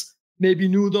sense, maybe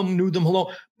knew them,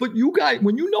 hello. But you guys,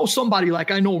 when you know somebody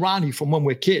like I know Ronnie from when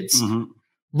we're kids,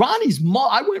 Ronnie's mom,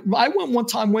 I went one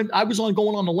time when I was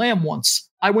going on the lam once.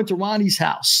 I went to Ronnie's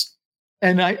house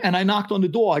and I knocked on the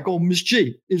door. I go, Miss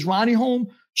G, is Ronnie home?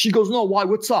 She goes, no, why?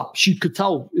 What's up? She could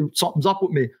tell something's up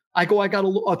with me. I go, I got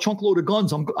a trunk load of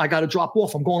guns. I got to drop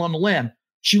off. I'm going on the lam.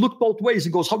 She looked both ways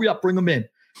and goes, hurry up, bring them in.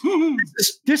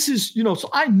 This is, so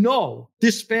I know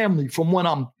this family from when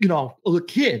I'm, a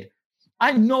kid.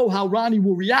 I know how Ronnie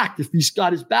will react if he's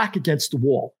got his back against the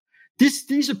wall.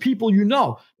 These are people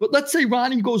But let's say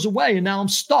Ronnie goes away and now I'm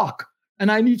stuck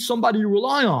and I need somebody to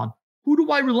rely on. Who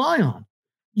do I rely on?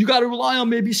 You got to rely on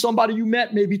maybe somebody you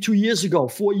met maybe 2 years ago,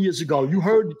 4 years ago. You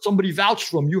heard somebody vouch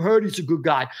for him. You heard he's a good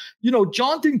guy.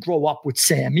 John didn't grow up with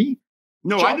Sammy.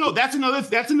 No, I know. That's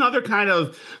another kind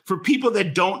of, for people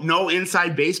that don't know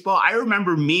inside baseball. I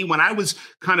remember me when I was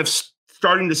kind of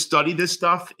starting to study this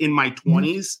stuff in my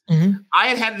 20s. I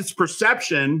had this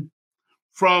perception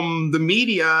from the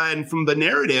media and from the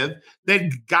narrative that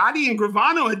Gotti and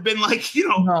Gravano had been like,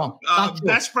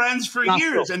 best friends for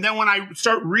years. True. And then when I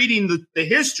start reading the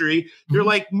history, they're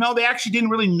like, no, they actually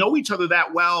didn't really know each other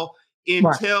that well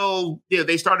until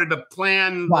they started to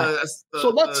plan so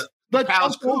let's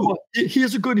jump over.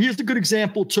 Here's a good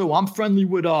example too. I'm friendly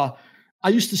with I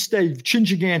used to stay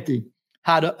Chingiganti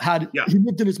he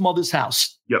lived in his mother's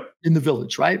house in the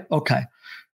village, right? Okay.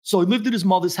 So he lived in his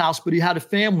mother's house, but he had a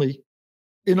family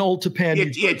in Old Tappan.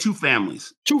 He had two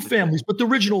families. But the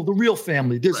real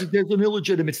family. There's an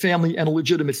illegitimate family and a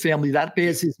legitimate family that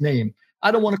bears his name.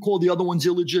 I don't want to call the other ones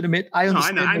illegitimate. I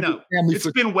understand. I know. It's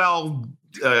been well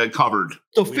covered.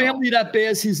 The family that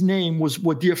bears his name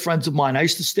were dear friends of mine. I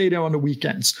used to stay there on the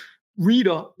weekends.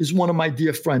 Rita is one of my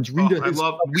dear friends.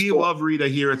 We love Rita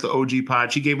here at the OG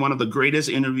Pod. She gave one of the greatest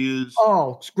interviews.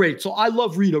 Oh, it's great. So I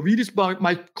love Rita. Rita's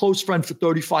my close friend for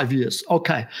 35 years.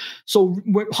 Okay. So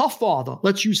her father,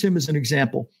 let's use him as an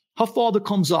example. Her father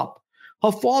comes up.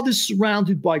 Her father's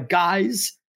surrounded by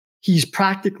guys he's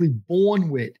practically born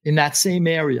with in that same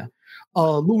area.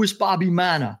 Louis Bobby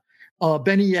Manna,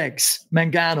 Benny Eggs,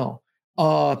 Mangano,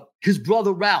 his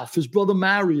brother Ralph, his brother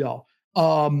Mario,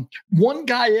 one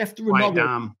guy after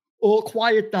another.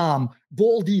 Quiet Dom,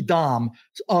 Baldy Dom,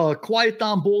 Quiet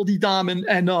Dom, Baldy Dom,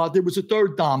 and there was a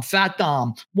third Dom, Fat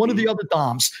Dom, one of the other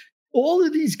Doms. All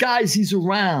of these guys he's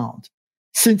around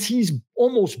since he's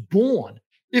almost born,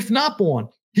 if not born.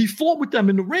 He fought with them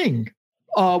in the ring.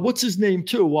 What's his name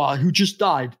too? Who just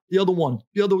died? The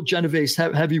other Genovese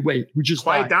heavyweight who just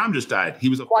Quiet died. Dom just died. He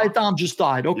was Quiet Dom just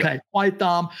died. Okay, Quiet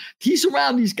Dom. He's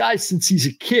around these guys since he's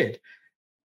a kid.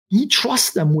 He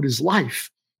trusts them with his life.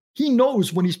 He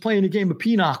knows when he's playing a game of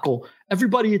pinochle,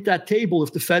 everybody at that table,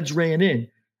 if the feds ran in,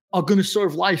 are going to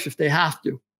serve life if they have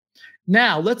to.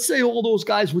 Now, let's say all those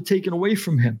guys were taken away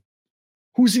from him.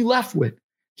 Who's he left with?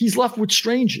 He's left with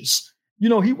strangers.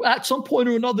 He at some point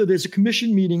or another, there's a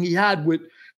commission meeting he had with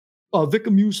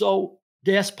Vicamuso,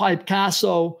 Gas Pipe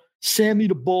Casso, Sammy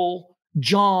the Bull,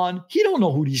 John. He don't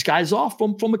know who these guys are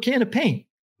from a can of paint.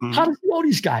 How does he know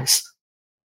these guys?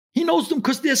 He knows them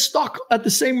because they're stuck at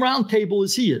the same round table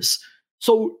as he is.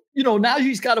 So, now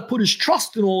he's got to put his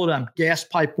trust in all of them. Gas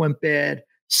Pipe went bad.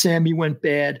 Sammy went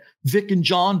bad.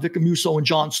 Vicamuso and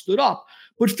John stood up.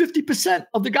 But 50%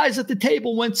 of the guys at the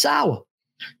table went sour.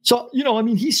 So,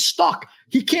 he's stuck.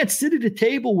 He can't sit at a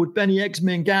table with Benny Eggs,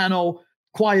 Mangano,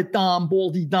 Quiet Dom,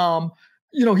 Baldy Dom.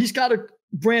 He's got to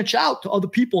branch out to other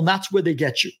people, and that's where they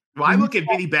get you. Well, I look at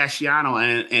Vinny Basciano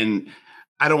and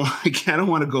I don't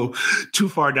want to go too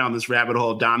far down this rabbit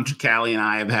hole. Dom Cicali and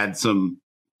I have had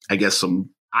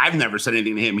I've never said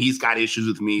anything to him. He's got issues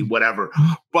with me, whatever.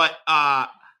 But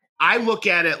I look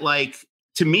at it like,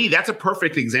 to me, that's a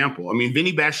perfect example. I mean,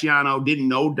 Vinny Basciano didn't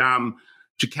know Dom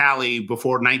Cicali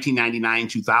before 1999,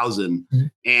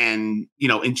 2000. And,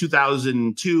 in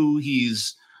 2002,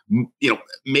 he's,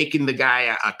 making the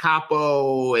guy a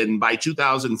capo. And by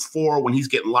 2004, when he's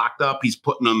getting locked up, he's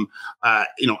putting him,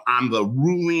 on the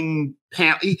ruling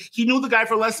panel. He knew the guy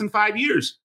for less than 5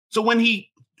 years. So when he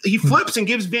flips and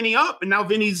gives Vinny up, and now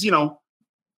Vinny's,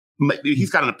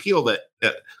 he's got an appeal that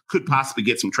could possibly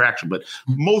get some traction, but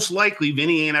most likely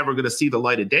Vinny ain't ever going to see the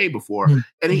light of day before.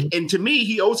 And to me,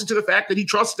 he owes it to the fact that he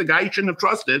trusts the guy he shouldn't have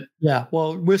trusted. Yeah.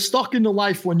 Well, we're stuck in the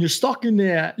life when you're stuck in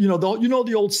there,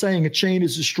 the old saying, a chain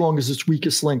is as strong as its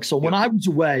weakest link. So when I was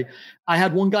away, I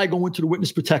had one guy go into the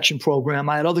witness protection program.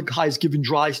 I had other guys giving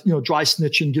dry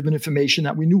snitching, giving information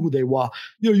that we knew who they were.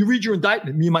 You read your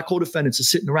indictment. Me and my co-defendants are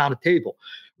sitting around a table.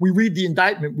 We read the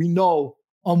indictment. We know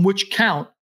on which count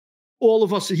all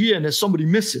of us are here and there's somebody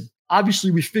missing.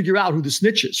 obviously we figure out who the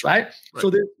snitch is, right?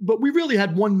 So, but we really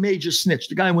had one major snitch.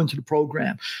 The guy went to the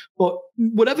program. But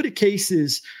whatever the case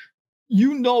is,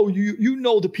 you know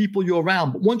the people you're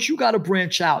around. But once you got to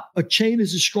branch out, a chain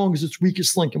is as strong as its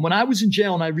weakest link. And when I was in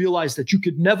jail and I realized that you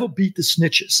could never beat the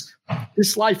snitches,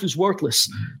 this life is worthless.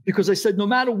 Because I said, no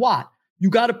matter what, you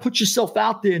got to put yourself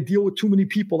out there and deal with too many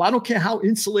people. I don't care how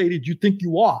insulated you think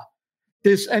you are.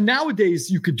 And nowadays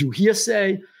you could do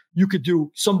hearsay. You could do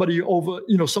somebody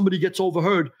gets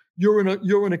overheard. You're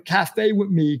in a cafe with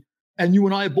me and you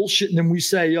and I are bullshitting and we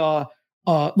say,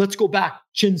 let's go back.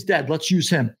 Chin's dead. Let's use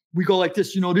him. We go like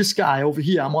this, this guy over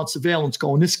here, I'm on surveillance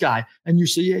going, this guy. And you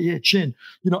say, yeah, Chin,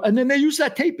 and then they use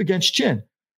that tape against Chin.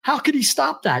 How could he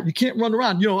stop that? You can't run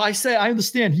around. I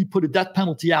understand he put a death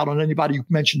penalty out on anybody who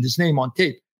mentioned his name on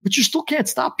tape, but you still can't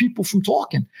stop people from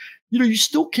talking. You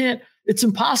still can't, it's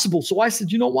impossible. So I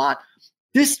said, you know what?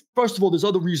 First of all, there's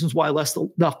other reasons why I left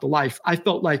the life. I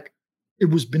felt like it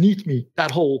was beneath me,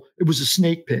 it was a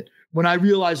snake pit. When I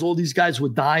realized all these guys were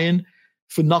dying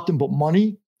for nothing but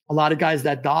money, a lot of guys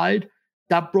that died,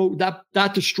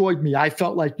 that destroyed me. I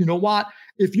felt like, you know what?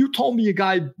 If you told me a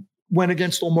guy went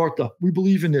against Omerta, we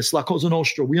believe in this, La Cosa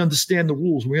Nostra, we understand the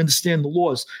rules, we understand the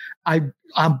laws.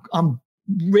 I'm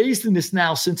raised in this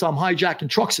now since I'm hijacking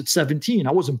trucks at 17.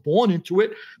 I wasn't born into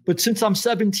it, but since I'm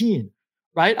 17,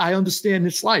 right? I understand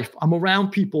this life. I'm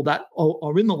around people that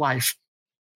are in the life.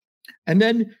 And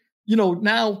then,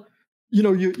 now,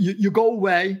 you go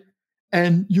away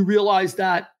and you realize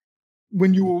that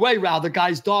when you were away, rather,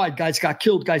 guys died, guys got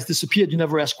killed, guys disappeared. You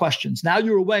never asked questions. Now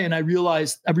you're away, and I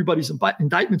realized everybody's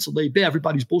indictments are laid bare.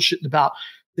 Everybody's bullshitting about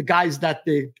the guys that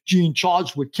they're being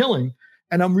charged with killing.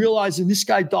 And I'm realizing this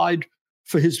guy died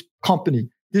for his company.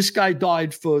 This guy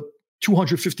died for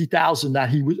 $250,000 that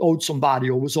he owed somebody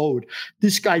or was owed.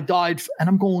 This guy died, and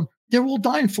I'm going, they're all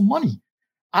dying for money.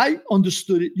 I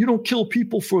understood it. You don't kill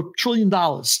people for $1 trillion.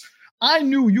 I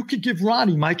knew you could give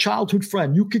Ronnie, my childhood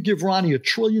friend, you could give Ronnie $1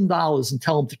 trillion and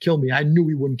tell him to kill me. I knew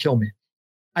he wouldn't kill me.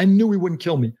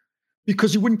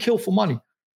 Because he wouldn't kill for money.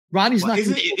 Ronnie's not.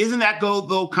 Isn't that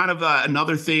though kind of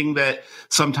another thing that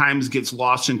sometimes gets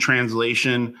lost in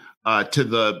translation to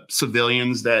the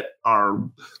civilians that are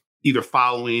either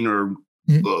following or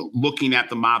looking at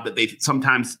the mob, that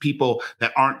sometimes people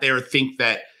that aren't there think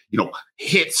that,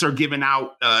 hits are given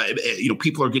out.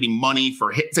 People are getting money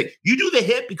for hits. Like, you do the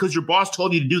hit because your boss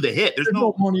told you to do the hit. There's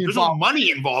no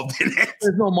money involved in it.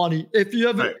 There's no money. If you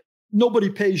ever, nobody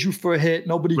pays you for a hit.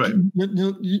 Nobody. Right.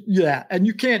 And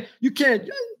you can't.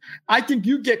 I think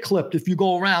you get clipped if you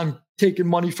go around taking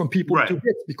money from people to do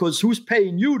hits, because who's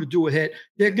paying you to do a hit?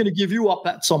 They're going to give you up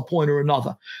at some point or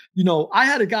another. I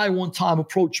had a guy one time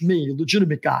approach me, a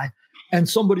legitimate guy, and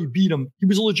somebody beat him. He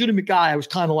was a legitimate guy. I was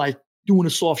kind of like doing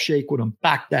a soft shake with him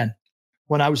back then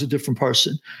when I was a different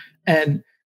person. And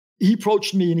he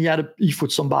approached me and he had a beef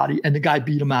with somebody, and the guy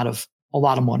beat him out of a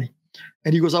lot of money.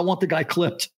 And he goes, I want the guy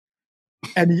clipped.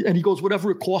 And he goes,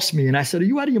 whatever it costs me. And I said, are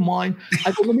you out of your mind?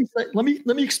 I go,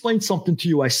 let me explain something to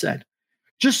you. I said,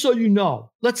 just so you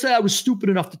know, let's say I was stupid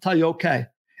enough to tell you, okay,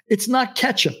 it's not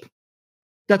ketchup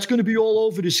that's going to be all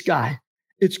over this guy.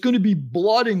 It's going to be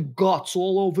blood and guts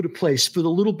all over the place for the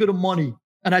little bit of money.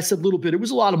 And I said little bit. It was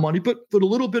a lot of money, but for the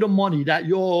little bit of money that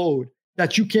you're owed,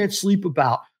 that you can't sleep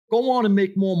about, go on and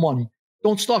make more money.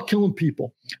 Don't start killing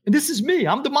people. And this is me.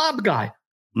 I'm the mob guy.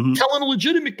 Mm-hmm. Telling a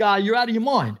legitimate guy, you're out of your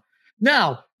mind.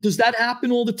 Now, does that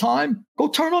happen all the time? Go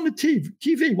turn on the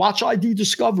TV. Watch ID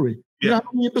Discovery. Yeah.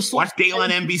 Watch Dayline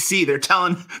NBC.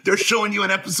 They're showing you an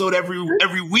episode every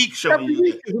week, showing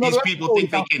you that these people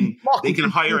think they can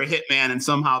hire a hitman and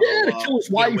somehow to kill his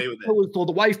wife, or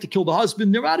the wife to kill the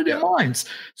husband. They're out of their minds.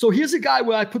 So here's a guy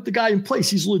where I put the guy in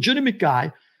place. He's a legitimate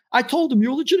guy. I told him,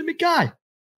 you're a legitimate guy.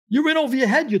 You're in over your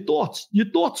head. Your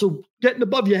thoughts are getting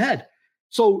above your head.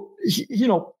 So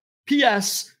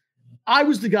P.S. I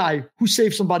was the guy who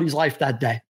saved somebody's life that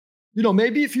day.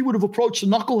 Maybe if he would have approached a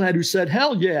knucklehead who said,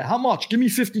 hell yeah, how much? Give me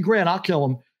 $50,000, I'll kill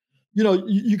him.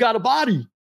 You got a body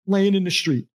laying in the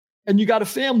street, and you got a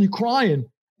family crying,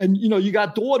 and, you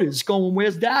got daughters going,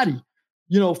 where's daddy?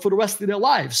 For the rest of their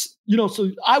lives.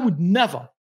 So I would never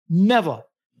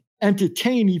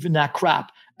entertain even that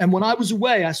crap. And when I was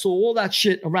away, I saw all that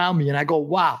shit around me, and I go,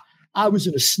 wow, I was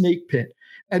in a snake pit.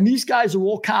 And these guys are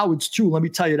all cowards too. Let me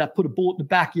tell you, that put a bullet in the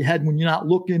back of your head when you're not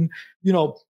looking,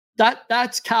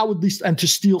 that's cowardly. And to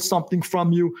steal something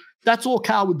from you, that's all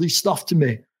cowardly stuff to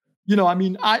me.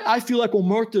 I feel like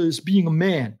Omerta is being a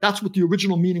man. That's what the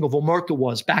original meaning of Omerta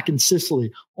was back in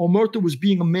Sicily. Omerta was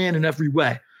being a man in every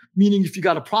way, meaning if you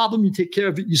got a problem, you take care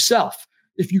of it yourself.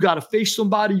 If you got to face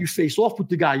somebody, you face off with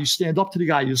the guy, you stand up to the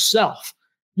guy yourself.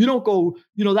 You don't go,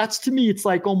 that's to me, it's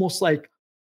like almost like,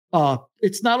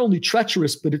 it's not only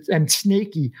treacherous, but and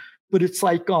snaky, but it's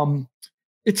like,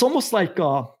 it's almost like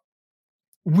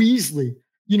Weasley.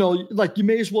 Like you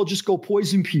may as well just go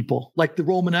poison people, like the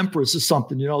Roman emperors or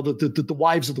something. The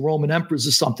wives of the Roman emperors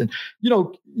or something.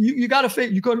 You got to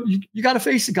face you got to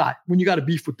face the guy when you got to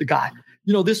beef with the guy.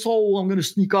 This whole I'm going to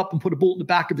sneak up and put a bullet in the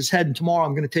back of his head, and tomorrow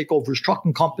I'm going to take over his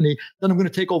trucking company. Then I'm going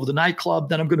to take over the nightclub.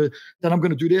 Then I'm going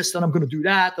to do this. Then I'm going to do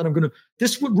that.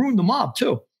 This would ruin the mob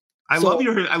too. I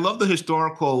love the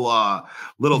historical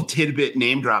little tidbit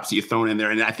name drops that you're throwing in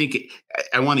there. And I think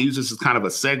I want to use this as kind of a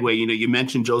segue. You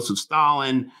mentioned Joseph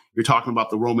Stalin. You're talking about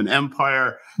the Roman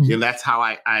Empire. Mm-hmm. That's how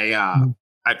I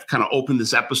kind of opened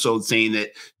this episode saying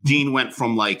that Gene went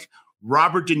from like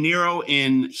Robert De Niro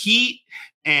in Heat,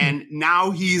 and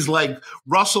now he's like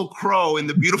Russell Crowe in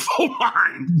The Beautiful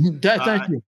Mind. Thank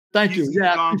you. Thank you.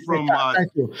 Yeah. Gone from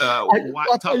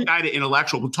tough guy to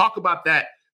intellectual. We'll talk about that.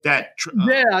 I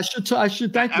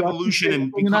should thank you. Evolution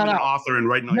and becoming an author and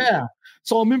writing. Yeah.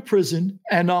 So I'm in prison,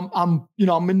 and I'm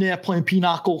in there playing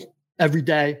pinochle every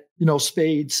day,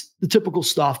 spades, the typical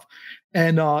stuff,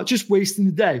 and just wasting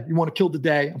the day. You want to kill the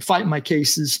day. I'm fighting my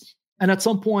cases. And at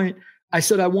some point I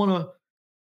said, I want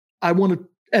to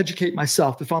educate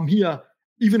myself. If I'm here,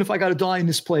 even if I got to die in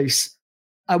this place,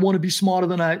 I want to be smarter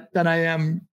than I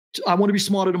am. I want to be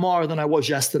smarter tomorrow than I was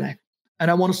yesterday. And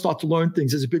I want to start to learn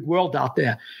things. There's a big world out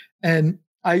there. And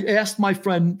I asked my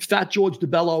friend, Fat George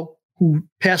DeBello, who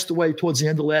passed away towards the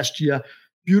end of last year.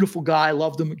 Beautiful guy.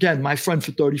 Loved him. Again, my friend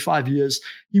for 35 years.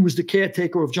 He was the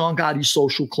caretaker of John Gotti's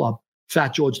social club,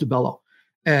 Fat George DeBello.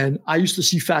 And I used to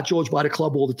see Fat George by the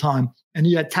club all the time. And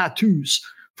he had tattoos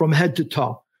from head to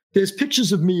toe. There's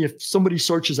pictures of me. If somebody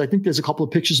searches, I think there's a couple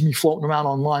of pictures of me floating around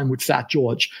online with Fat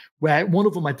George, where one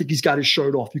of them, I think he's got his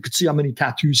shirt off. You could see how many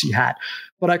tattoos he had.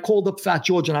 But I called up Fat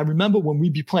George, and I remember when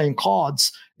we'd be playing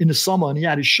cards in the summer and he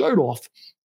had his shirt off,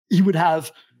 he would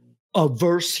have a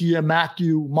verse here,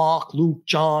 Matthew, Mark, Luke,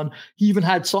 John. He even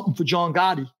had something for John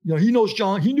Gotti. He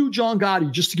knew John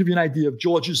Gotti, just to give you an idea of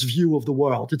George's view of the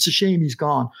world. It's a shame he's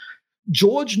gone.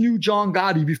 George knew John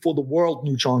Gotti before the world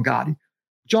knew John Gotti.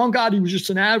 John Gotti was just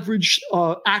an average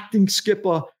acting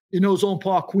skipper in Ozone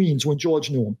Park, Queens, when George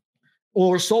knew him,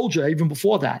 or a soldier even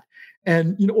before that.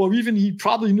 And, or even he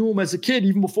probably knew him as a kid,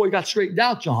 even before he got straightened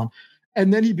out, John.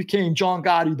 And then he became John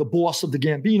Gotti, the boss of the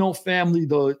Gambino family.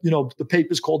 The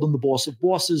papers called him the boss of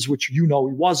bosses, which he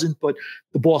wasn't, but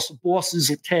the boss of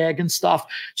bosses tag and stuff.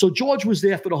 So George was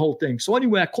there for the whole thing. So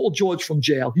anyway, I called George from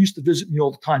jail. He used to visit me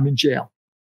all the time in jail.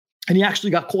 And he actually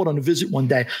got caught on a visit one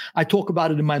day. I talk about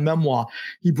it in my memoir.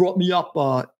 He brought me up,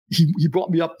 he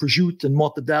brought me up prosciutto and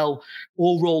mortadella,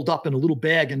 all rolled up in a little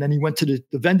bag. And then he went to the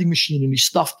vending machine and he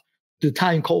stuffed the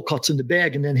Italian cold cuts in the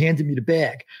bag and then handed me the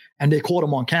bag. And they caught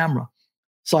him on camera.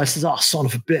 So I said, "Oh, son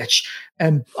of a bitch."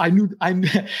 And I knew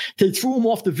they threw him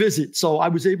off the visit. So I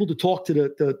was able to talk to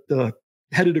the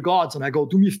head of the guards, and I go,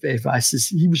 "Do me a favor." I says,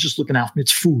 he was just looking out for me.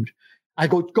 It's food. I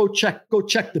go check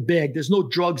the bag. There's no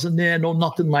drugs in there, no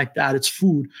nothing like that. It's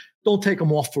food. Don't take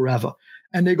them off forever.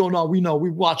 And they go, "No, we know.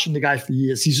 We're watching the guy for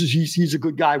years. He's a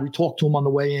good guy. We talked to him on the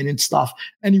way in and stuff."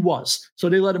 And he was. So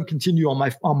they let him continue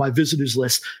on my visitors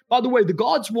list. By the way, the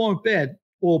guards weren't bad,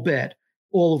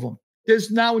 all of them.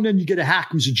 There's now and then you get a hack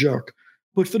who's a jerk.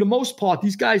 But for the most part,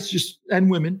 these guys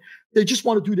and women, they just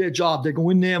want to do their job. They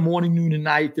go in there morning, noon, and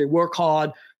night. They work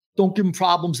hard. Don't give them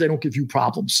problems. They don't give you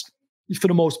problems. For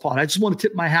the most part, I just want to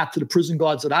tip my hat to the prison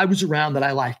guards that I was around that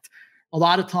I liked. A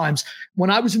lot of times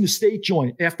when I was in the state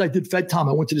joint, after I did Fed time,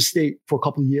 I went to the state for a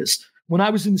couple of years. When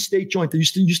I was in the state joint, they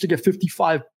used to get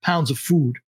 55 pounds of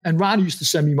food. And Ronnie used to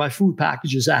send me my food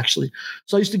packages, actually.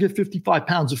 So I used to get 55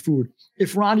 pounds of food.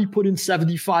 If Ronnie put in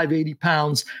 75, 80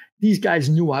 pounds, these guys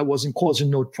knew I wasn't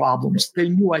causing no problems. They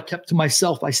knew I kept to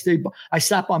myself. I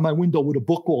sat by my window with a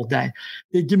book all day.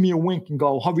 They'd give me a wink and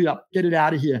go, "Hurry up, get it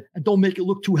out of here. And don't make it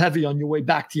look too heavy on your way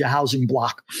back to your housing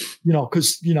block."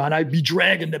 Because, and I'd be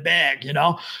dragging the bag,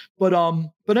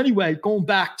 But anyway, going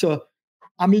back to,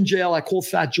 I'm in jail. I called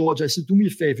Fat George. I said, "Do me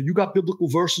a favor. You got biblical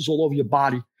verses all over your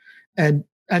body." And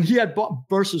he had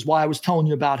verses while I was telling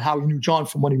you about how he knew John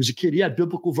from when he was a kid. He had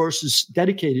biblical verses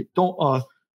dedicated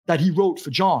that he wrote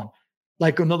for John.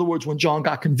 Like, in other words, when John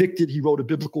got convicted, he wrote a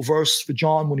biblical verse for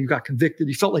John when he got convicted.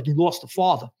 He felt like he lost a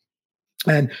father.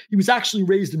 And he was actually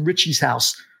raised in Richie's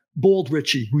house, Bald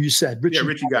Richie, who you said.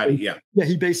 Richie Gotti, yeah. Yeah,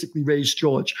 he basically raised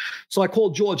George. So I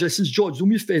called George. I says, "George, do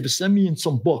me a favor. Send me in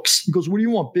some books." He goes, "What do you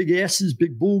want? Big asses,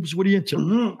 big boobs? What are you into?"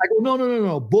 Mm-hmm. I go,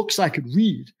 No. Books I could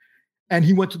read. And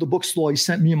he went to the bookstore. He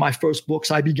sent me my first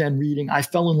books. I began reading. I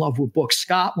fell in love with books.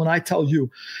 Scott, when I tell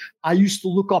you, I used to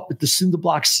look up at the cinder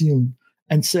block ceiling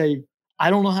and say, I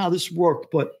don't know how this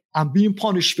worked, but I'm being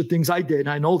punished for things I did.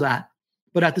 I know that.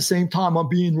 But at the same time, I'm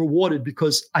being rewarded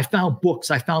because I found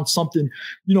books. I found something,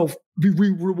 be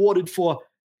rewarded for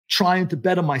trying to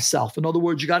better myself. In other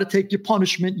words, you got to take your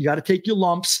punishment. You got to take your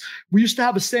lumps. We used to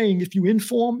have a saying, if you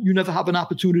inform, you never have an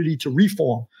opportunity to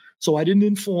reform. So I didn't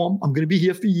inform. I'm going to be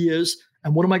here for years.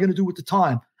 And what am I going to do with the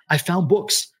time? I found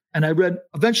books and I read.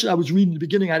 Eventually, I was reading in the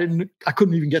beginning. I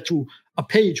couldn't even get through a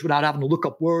page without having to look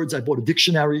up words. I bought a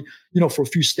dictionary, for a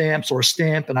few stamps or a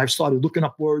stamp. And I started looking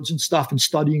up words and stuff and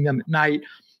studying them at night.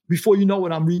 Before you know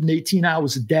it, I'm reading 18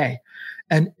 hours a day.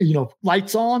 And,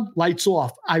 lights on, lights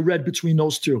off. I read between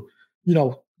those two,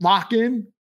 lock in,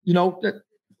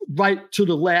 right to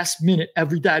the last minute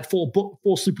every day. I'd fall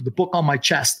asleep with the book on my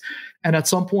chest. And at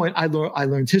some point I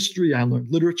learned history, I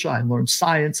learned literature, I learned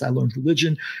science, I learned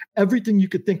religion, everything you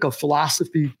could think of,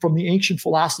 philosophy, from the ancient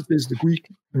philosophers, the Greek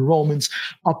and Romans,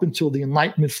 up until the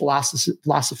Enlightenment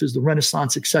philosophers, the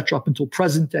Renaissance, etc., up until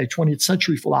present day 20th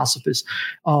century philosophers.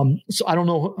 So I don't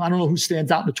know who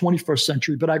stands out in the 21st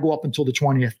century, but I go up until the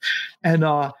 20th.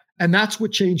 And that's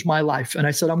what changed my life. And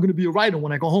I said, I'm going to be a writer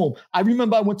when I go home. I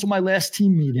remember I went to my last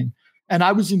team meeting and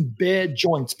I was in bad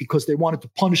joints because they wanted to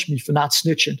punish me for not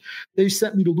snitching. They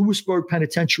sent me to Lewisburg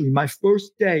Penitentiary. My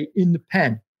first day in the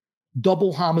pen,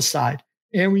 double homicide,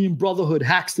 Aryan Brotherhood,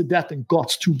 hacks to death and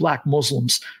guts 2 black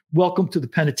Muslims. Welcome to the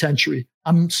penitentiary.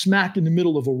 I'm smack in the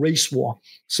middle of a race war.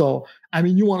 So,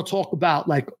 you want to talk about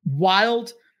like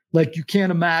wild, like you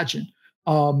can't imagine.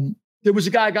 There was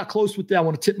a guy I got close with there. I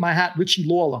want to tip my hat, Richie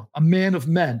Lawler, a man of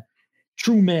men,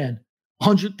 true man,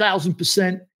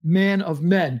 100,000% man of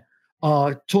men.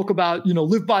 Talk about,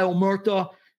 live by omerta,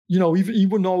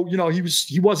 even though,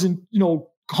 he wasn't,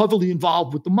 heavily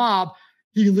involved with the mob,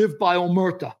 he lived by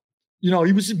omerta. He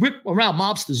was around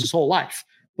mobsters his whole life,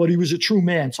 but he was a true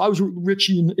man. So I was with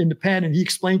Richie in the pen and he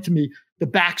explained to me the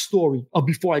backstory of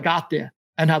before I got there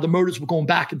and how the murders were going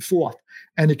back and forth.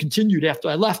 And it continued after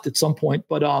I left at some point.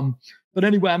 But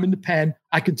anyway, I'm in the pen.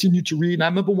 I continued to read. And I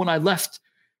remember when I left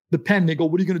the pen, they go,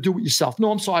 what are you going to do with yourself?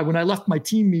 No, I'm sorry. When I left my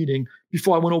team meeting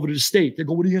before I went over to the state, they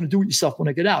go, what are you going to do with yourself when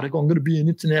I get out? I go, I'm going to be an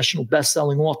international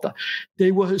best-selling author.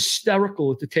 They were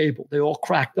hysterical at the table. They all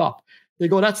cracked up. They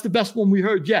go, that's the best one we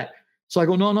heard yet. So I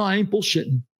go, no, I ain't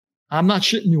bullshitting. I'm not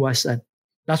shitting you, I said.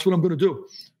 That's what I'm going to do.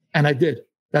 And I did.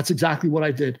 That's exactly what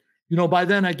I did. By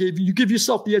then you give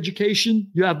yourself the education.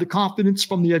 You have the confidence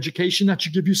from the education that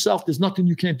you give yourself. There's nothing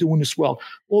you can't do in this world.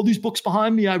 All these books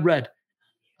behind me, I read.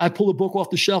 I pull a book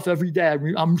off the shelf every day.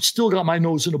 I'm still got my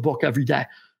nose in a book every day.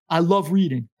 I love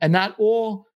reading. And that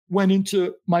all went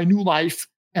into my new life.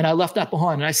 And I left that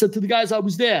behind. And I said to the guys I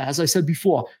was there, as I said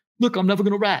before, look, I'm never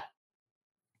going to rat.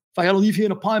 If I got to leave here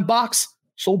in a pine box,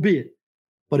 so be it.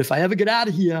 But if I ever get out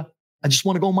of here, I just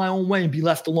want to go my own way and be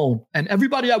left alone. And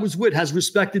everybody I was with has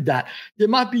respected that. There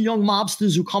might be young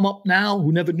mobsters who come up now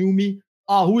who never knew me.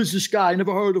 Oh, who is this guy? I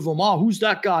never heard of him. Oh, who's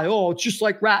that guy? Oh, it's just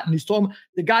like ratting. He's talking.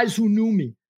 The guys who knew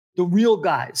me, the real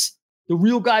guys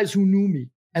who knew me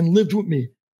and lived with me,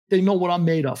 they know what I'm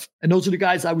made of. And those are the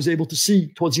guys I was able to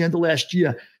see towards the end of last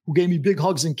year who gave me big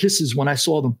hugs and kisses when I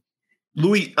saw them.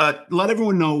 Louis, let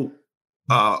everyone know,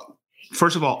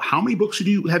 first of all, how many books have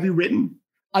you written?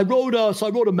 I wrote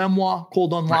a memoir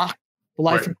called Unlock, The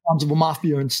Life and Crimes of a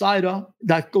Mafia Insider.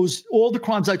 That goes, all the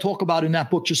crimes I talk about in that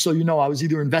book, just so you know, I was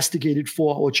either investigated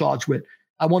for or charged with.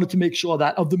 I wanted to make sure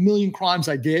that of the million crimes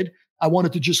I did, I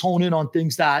wanted to just hone in on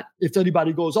things that if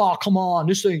anybody goes, oh, come on,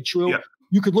 this ain't true,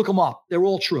 you could look them up. They're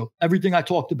all true. Everything I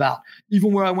talked about,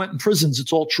 even where I went in prisons,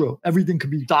 it's all true. Everything could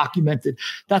be documented.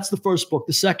 That's the first book.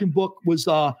 The second book was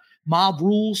Mob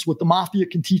Rules, What the Mafia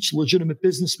Can Teach Legitimate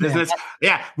Businessmen.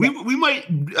 We might,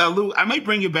 Lou, I might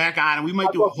bring you back on and we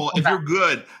might do a whole, if you're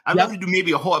good, I'd love to do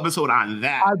maybe a whole episode on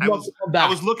that. I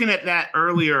was looking at that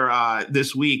earlier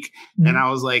this week and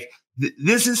I was like,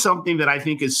 this is something that I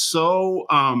think is so,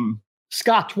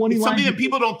 Scott, 20 it's something that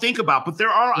people don't think about, but there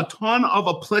are a ton of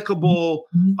applicable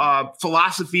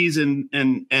philosophies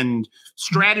and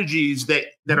strategies that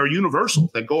are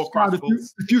universal, that go across Scott,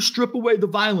 if you strip away the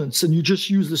violence and you just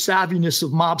use the savviness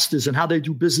of mobsters and how they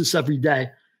do business every day,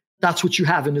 that's what you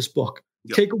have in this book.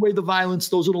 Yep. Take away the violence.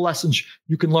 Those are the lessons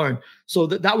you can learn. So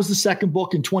that was the second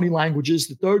book in 20 languages.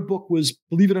 The third book was,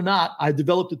 believe it or not, I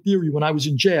developed a theory when I was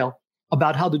in jail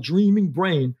about how the dreaming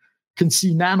brain can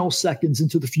see nanoseconds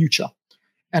into the future.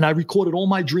 And I recorded all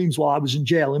my dreams while I was in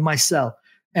jail in my cell.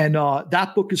 And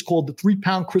that book is called The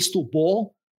 3-Pound Crystal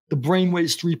Ball. The brain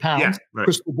weighs 3 pounds. Yeah, right.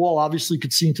 Crystal ball obviously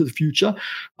could see into the future.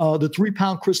 The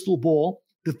 3-Pound Crystal Ball,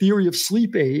 the theory of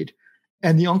sleep aid,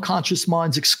 and the unconscious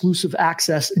mind's exclusive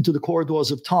access into the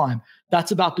corridors of time.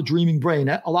 That's about the dreaming brain.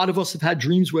 A lot of us have had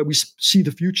dreams where we see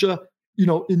the future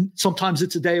sometimes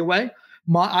it's a day away.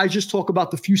 I just talk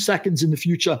about the few seconds in the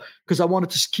future because I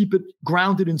wanted to keep it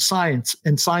grounded in science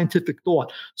and scientific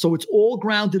thought. So it's all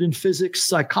grounded in physics,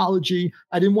 psychology.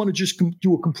 I didn't want to just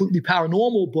do a completely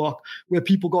paranormal book where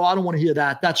people go, I don't want to hear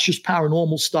that. That's just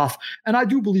paranormal stuff. And I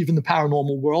do believe in the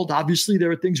paranormal world. Obviously,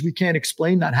 there are things we can't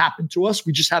explain that happen to us.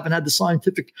 We just haven't had the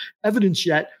scientific evidence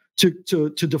yet to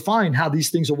define how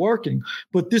these things are working.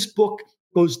 But this book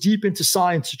goes deep into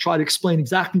science to try to explain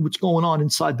exactly what's going on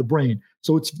inside the brain.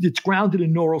 So it's grounded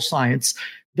in neuroscience.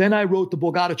 Then I wrote the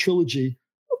Borgata trilogy.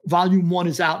 Volume 1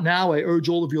 is out now. I urge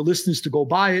all of your listeners to go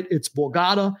buy it. It's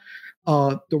Borgata.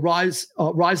 The Rise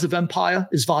of Empire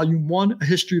is Volume 1, A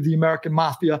History of the American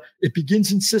Mafia. It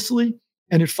begins in Sicily,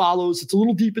 and it follows. It's a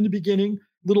little deep in the beginning,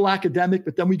 little academic,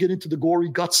 but then we get into the gory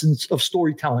guts of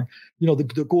storytelling.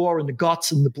 The gore and the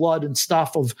guts and the blood and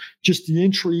stuff of just the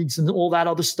intrigues and all that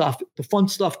other stuff. The fun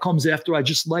stuff comes after I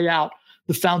just lay out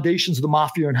the foundations of the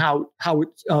mafia and how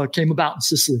it came about in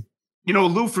Sicily.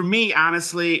 Lou, for me,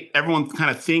 honestly, everyone kind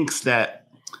of thinks that,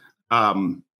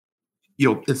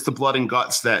 it's the blood and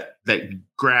guts that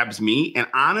grabs me. And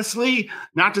honestly,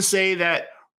 not to say that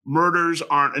murders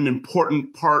aren't an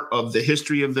important part of the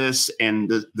history of this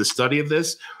and the study of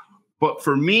this, but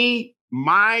for me,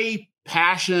 my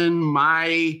passion,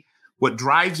 what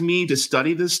drives me to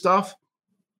study this stuff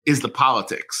is the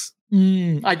politics.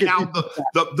 I get now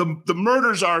the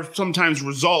murders are sometimes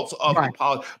results of the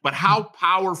politics, but how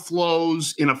power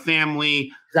flows in a family,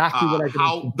 exactly what I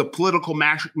how the political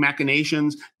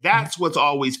machinations, that's what's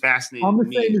always fascinating.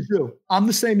 I'm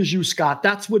the same as you, Scott.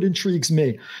 That's what intrigues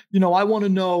me. I want to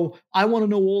know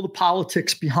all the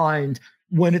politics behind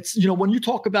when it's, when you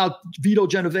talk about Vito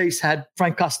Genovese had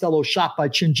Frank Costello shot by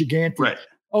Chin Gigante. Right.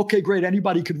 Okay, great.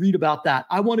 Anybody could read about that.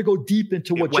 I want to go deep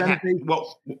into what Genovese.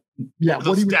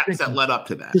 The steps that led up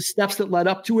to that. The steps that led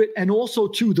up to it, and also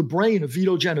to the brain of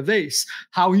Vito Genovese,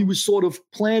 how he was sort of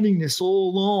planning this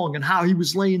all along, and how he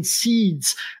was laying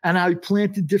seeds, and how he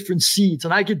planted different seeds.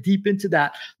 And I get deep into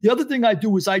that. The other thing I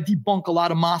do is I debunk a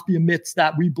lot of mafia myths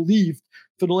that we believed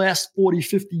for the last 40,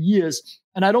 50 years.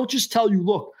 And I don't just tell you,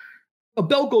 look, a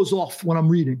bell goes off when I'm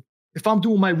reading. If I'm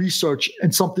doing my research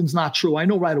and something's not true, I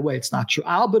know right away it's not true.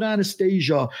 Albert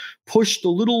Anastasia pushed a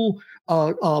little,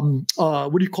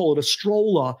 a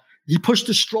stroller. He pushed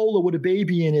a stroller with a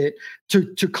baby in it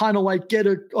to kind of like get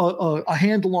a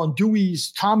handle on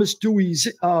Thomas Dewey's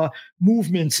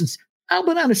movements. And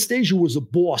Albert Anastasia was a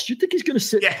boss. You think he's going to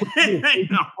sit and put a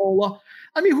stroller?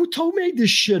 I mean, who made this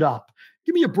shit up?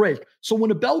 Give me a break. So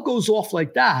when a bell goes off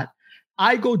like that,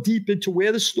 I go deep into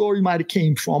where the story might have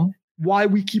came from, why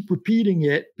we keep repeating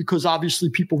it, because obviously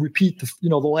people repeat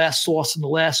the last source and the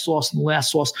last source and the last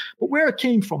source, but where it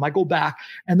came from, I go back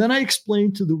and then I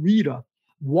explain to the reader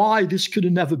why this could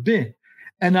have never been.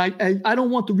 And I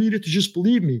don't want the reader to just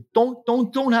believe me.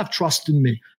 Don't have trust in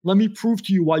me. Let me prove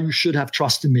to you why you should have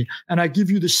trust in me. And I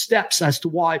give you the steps as to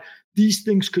why these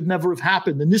things could never have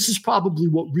happened. And this is probably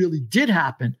what really did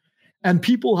happen. And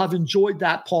people have enjoyed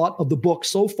that part of the book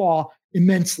so far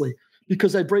immensely,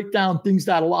 because I break down things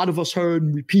that a lot of us heard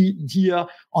and repeat and hear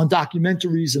on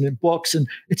documentaries and in books, and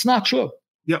it's not true.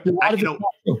 Yep.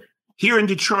 Here in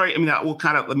Detroit, I mean, we'll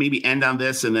kind of maybe end on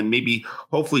this and then maybe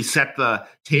hopefully set the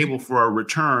table for our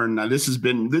return. Now, this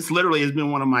literally has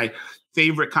been one of my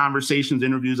favorite conversations,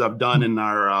 interviews I've done in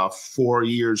our 4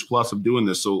 years plus of doing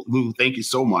this. So, Lou, thank you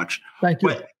so much. Thank you.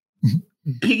 But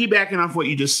piggybacking off what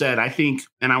you just said, I think,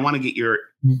 and I want to get your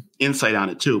insight on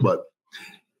it too, but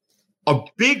a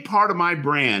big part of my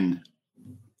brand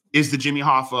is the Jimmy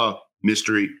Hoffa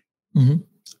mystery.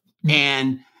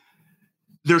 And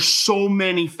there's so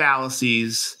many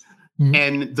fallacies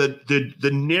and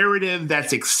the narrative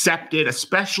that's accepted,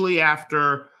 especially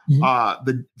after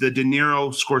the De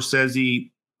Niro, Scorsese,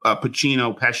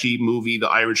 Pacino, Pesci movie, The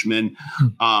Irishman.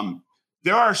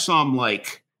 There are some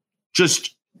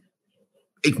just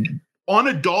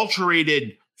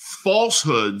unadulterated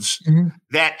falsehoods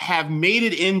that have made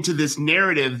it into this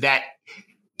narrative that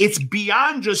it's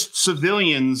beyond just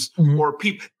civilians or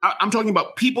people. I'm talking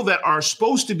about people that are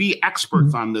supposed to be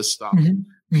experts on this stuff,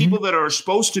 people that are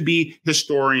supposed to be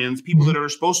historians, people that are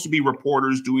supposed to be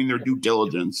reporters doing their due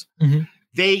diligence.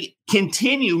 They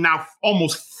continue now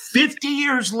almost 50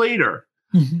 years later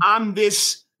on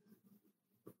this,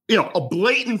 a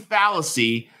blatant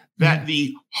fallacy that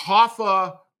the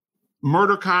Hoffa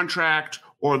murder contract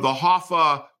or the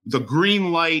Hoffa, the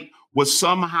green light was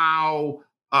somehow,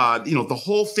 the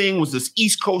whole thing was this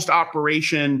East Coast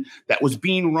operation that was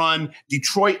being run.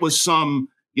 Detroit was some,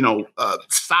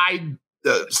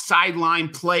 sideline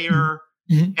player,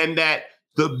 and that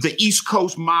the East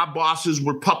Coast mob bosses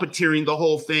were puppeteering the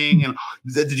whole thing, and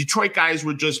the Detroit guys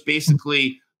were just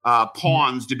basically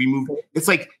pawns to be moved. It's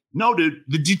like, no, dude,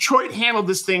 the Detroit handled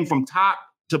this thing from top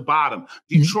to bottom.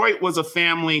 Detroit was a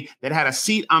family that had a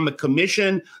seat on the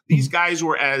commission. These guys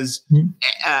were as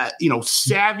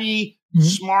savvy,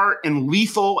 smart, and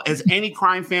lethal as any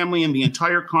crime family in the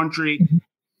entire country.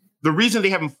 The reason they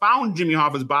haven't found Jimmy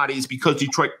Hoffa's body is because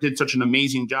Detroit did such an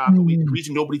amazing job. The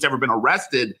reason nobody's ever been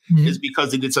arrested is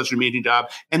because they did such an amazing job.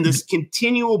 And this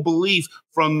continual belief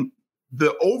from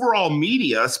the overall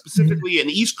media, specifically in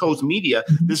East Coast media,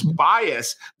 this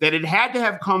bias that it had to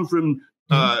have come from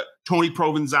Tony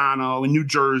Provenzano in New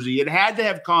Jersey. It had to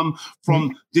have come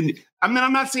from. I'm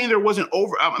not saying there wasn't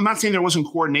I'm not saying there wasn't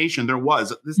coordination. There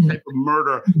was. This type of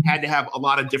murder had to have a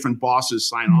lot of different bosses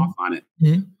sign off on it.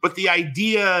 But the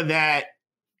idea that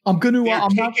they're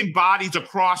taking bodies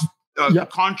across the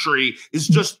country is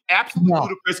just absolutely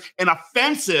ludicrous and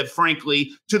offensive,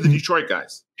 frankly, to the Detroit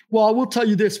guys. Well, I will tell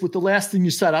you this with the last thing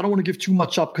you said. I don't want to give too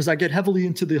much up because I get heavily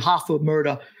into the Hoffa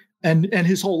murder and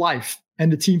his whole life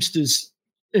and the Teamsters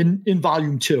in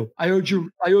volume 2. I urge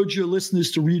your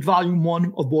listeners to read volume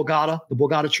 1 of Borgata, the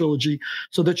Borgata trilogy,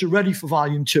 so that you're ready for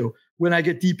volume 2 when I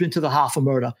get deep into the Hoffa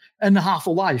murder and the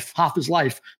Hoffa's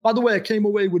life. By the way, I came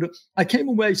away,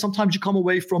 sometimes you come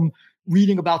away from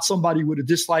reading about somebody with a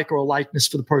dislike or a likeness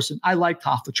for the person. I liked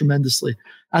Hoffa tremendously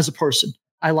as a person.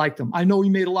 I liked him. I know he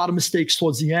made a lot of mistakes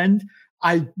towards the end.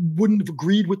 I wouldn't have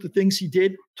agreed with the things he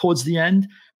did towards the end.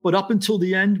 But up until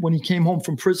the end, when he came home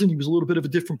from prison, he was a little bit of a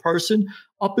different person.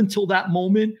 Up until that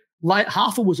moment,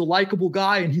 Hoffa was a likable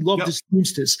guy and he loved his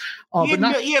Teamsters.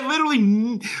 He had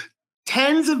literally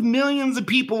tens of millions of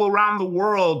people around the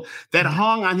world that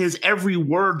hung on his every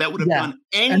word that would have done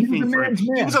anything for him.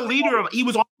 He was a leader he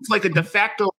was almost like a de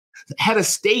facto head of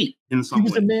state in some way. He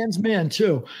was a man's man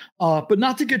too. But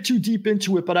not to get too deep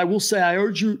into it, but I will say I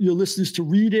urge your listeners to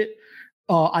read it.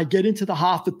 I get into the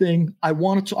Hoffa thing. I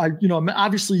wanted to,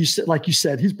 obviously you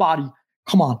said, his body,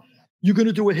 come on, you're going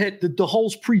to do a hit. The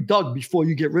hole's pre-dug before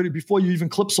you before you even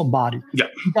clip somebody. Yeah.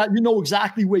 You know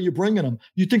exactly where you're bringing them.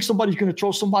 You think somebody's going to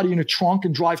throw somebody in a trunk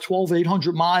and drive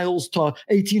 800 miles to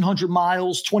 1,800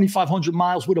 miles, 2,500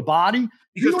 miles with a body?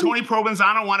 Because Tony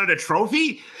Provenzano wanted a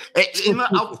trophy?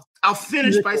 I'll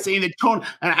finish by saying that Tony,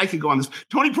 and I could go on this.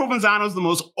 Tony Provenzano is the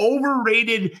most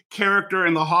overrated character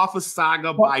in the Hoffa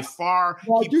saga by far.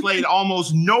 He played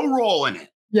almost no role in it.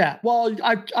 Yeah, well,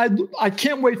 I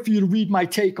can't wait for you to read my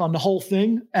take on the whole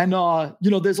thing. And,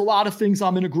 there's a lot of things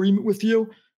I'm in agreement with you.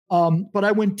 But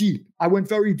I went deep. I went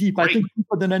very deep. Great. I think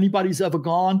deeper than anybody's ever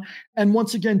gone. And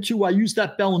once again, too, I used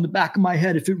that bell in the back of my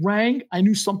head. If it rang, I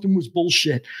knew something was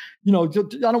bullshit. I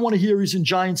don't want to hear he's in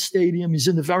Giant Stadium. He's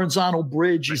in the Verrazano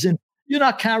Bridge. He's in. You're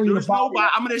not carrying a body.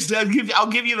 I'm going to I'll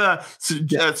give you the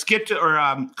skip to or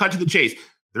cut to the chase.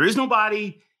 There is no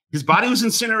body. His body was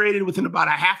incinerated within about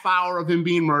a half hour of him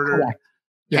being murdered.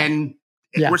 Yeah. And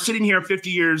we're sitting here 50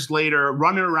 years later,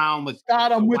 running around with.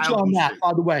 Scott, I'm with you on that,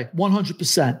 by the way,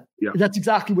 100%. Yeah. That's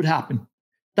exactly what happened.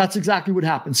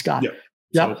 Scott.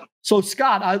 Yeah. So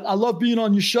Scott, I love being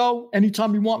on your show.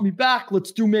 Anytime you want me back,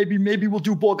 let's do maybe we'll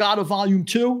do Borgata Volume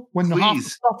 2 when the Hoffa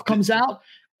stuff comes out.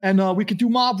 And we could do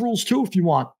Mob Rules too if you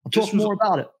want. I'll talk more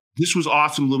about it. This was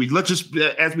awesome, Louis. Let's just,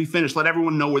 as we finish, let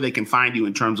everyone know where they can find you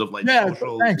in terms of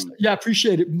socials. Thanks. Yeah,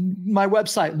 appreciate it. My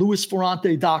website,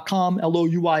 louisferrante.com,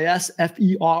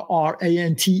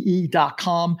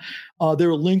 LOUISFERRANTE.com. There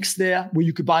are links there where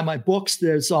you could buy my books.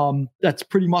 There's that's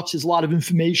pretty much, there's a lot of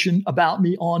information about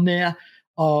me on there.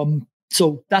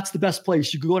 So that's the best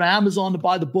place. You could go to Amazon to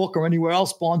buy the book or anywhere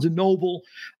else, Barnes & Noble,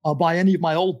 buy any of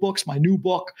my old books, my new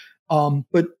book.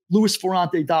 But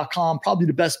louisferrante.com, probably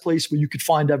the best place where you could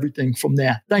find everything from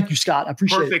there. Thank you, Scott. I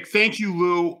appreciate it. Perfect. Thank you,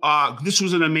 Lou. This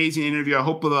was an amazing interview. I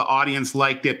hope the audience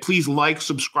liked it. Please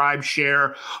subscribe,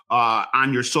 share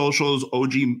on your socials,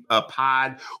 OG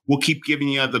Pod. We'll keep giving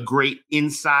you the great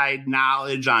inside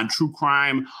knowledge on true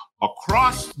crime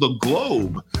across the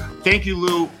globe. Thank you,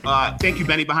 Lou. Thank you,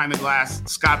 Benny Behind the Glass.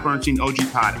 Scott Bernstein, OG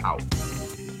Pod out.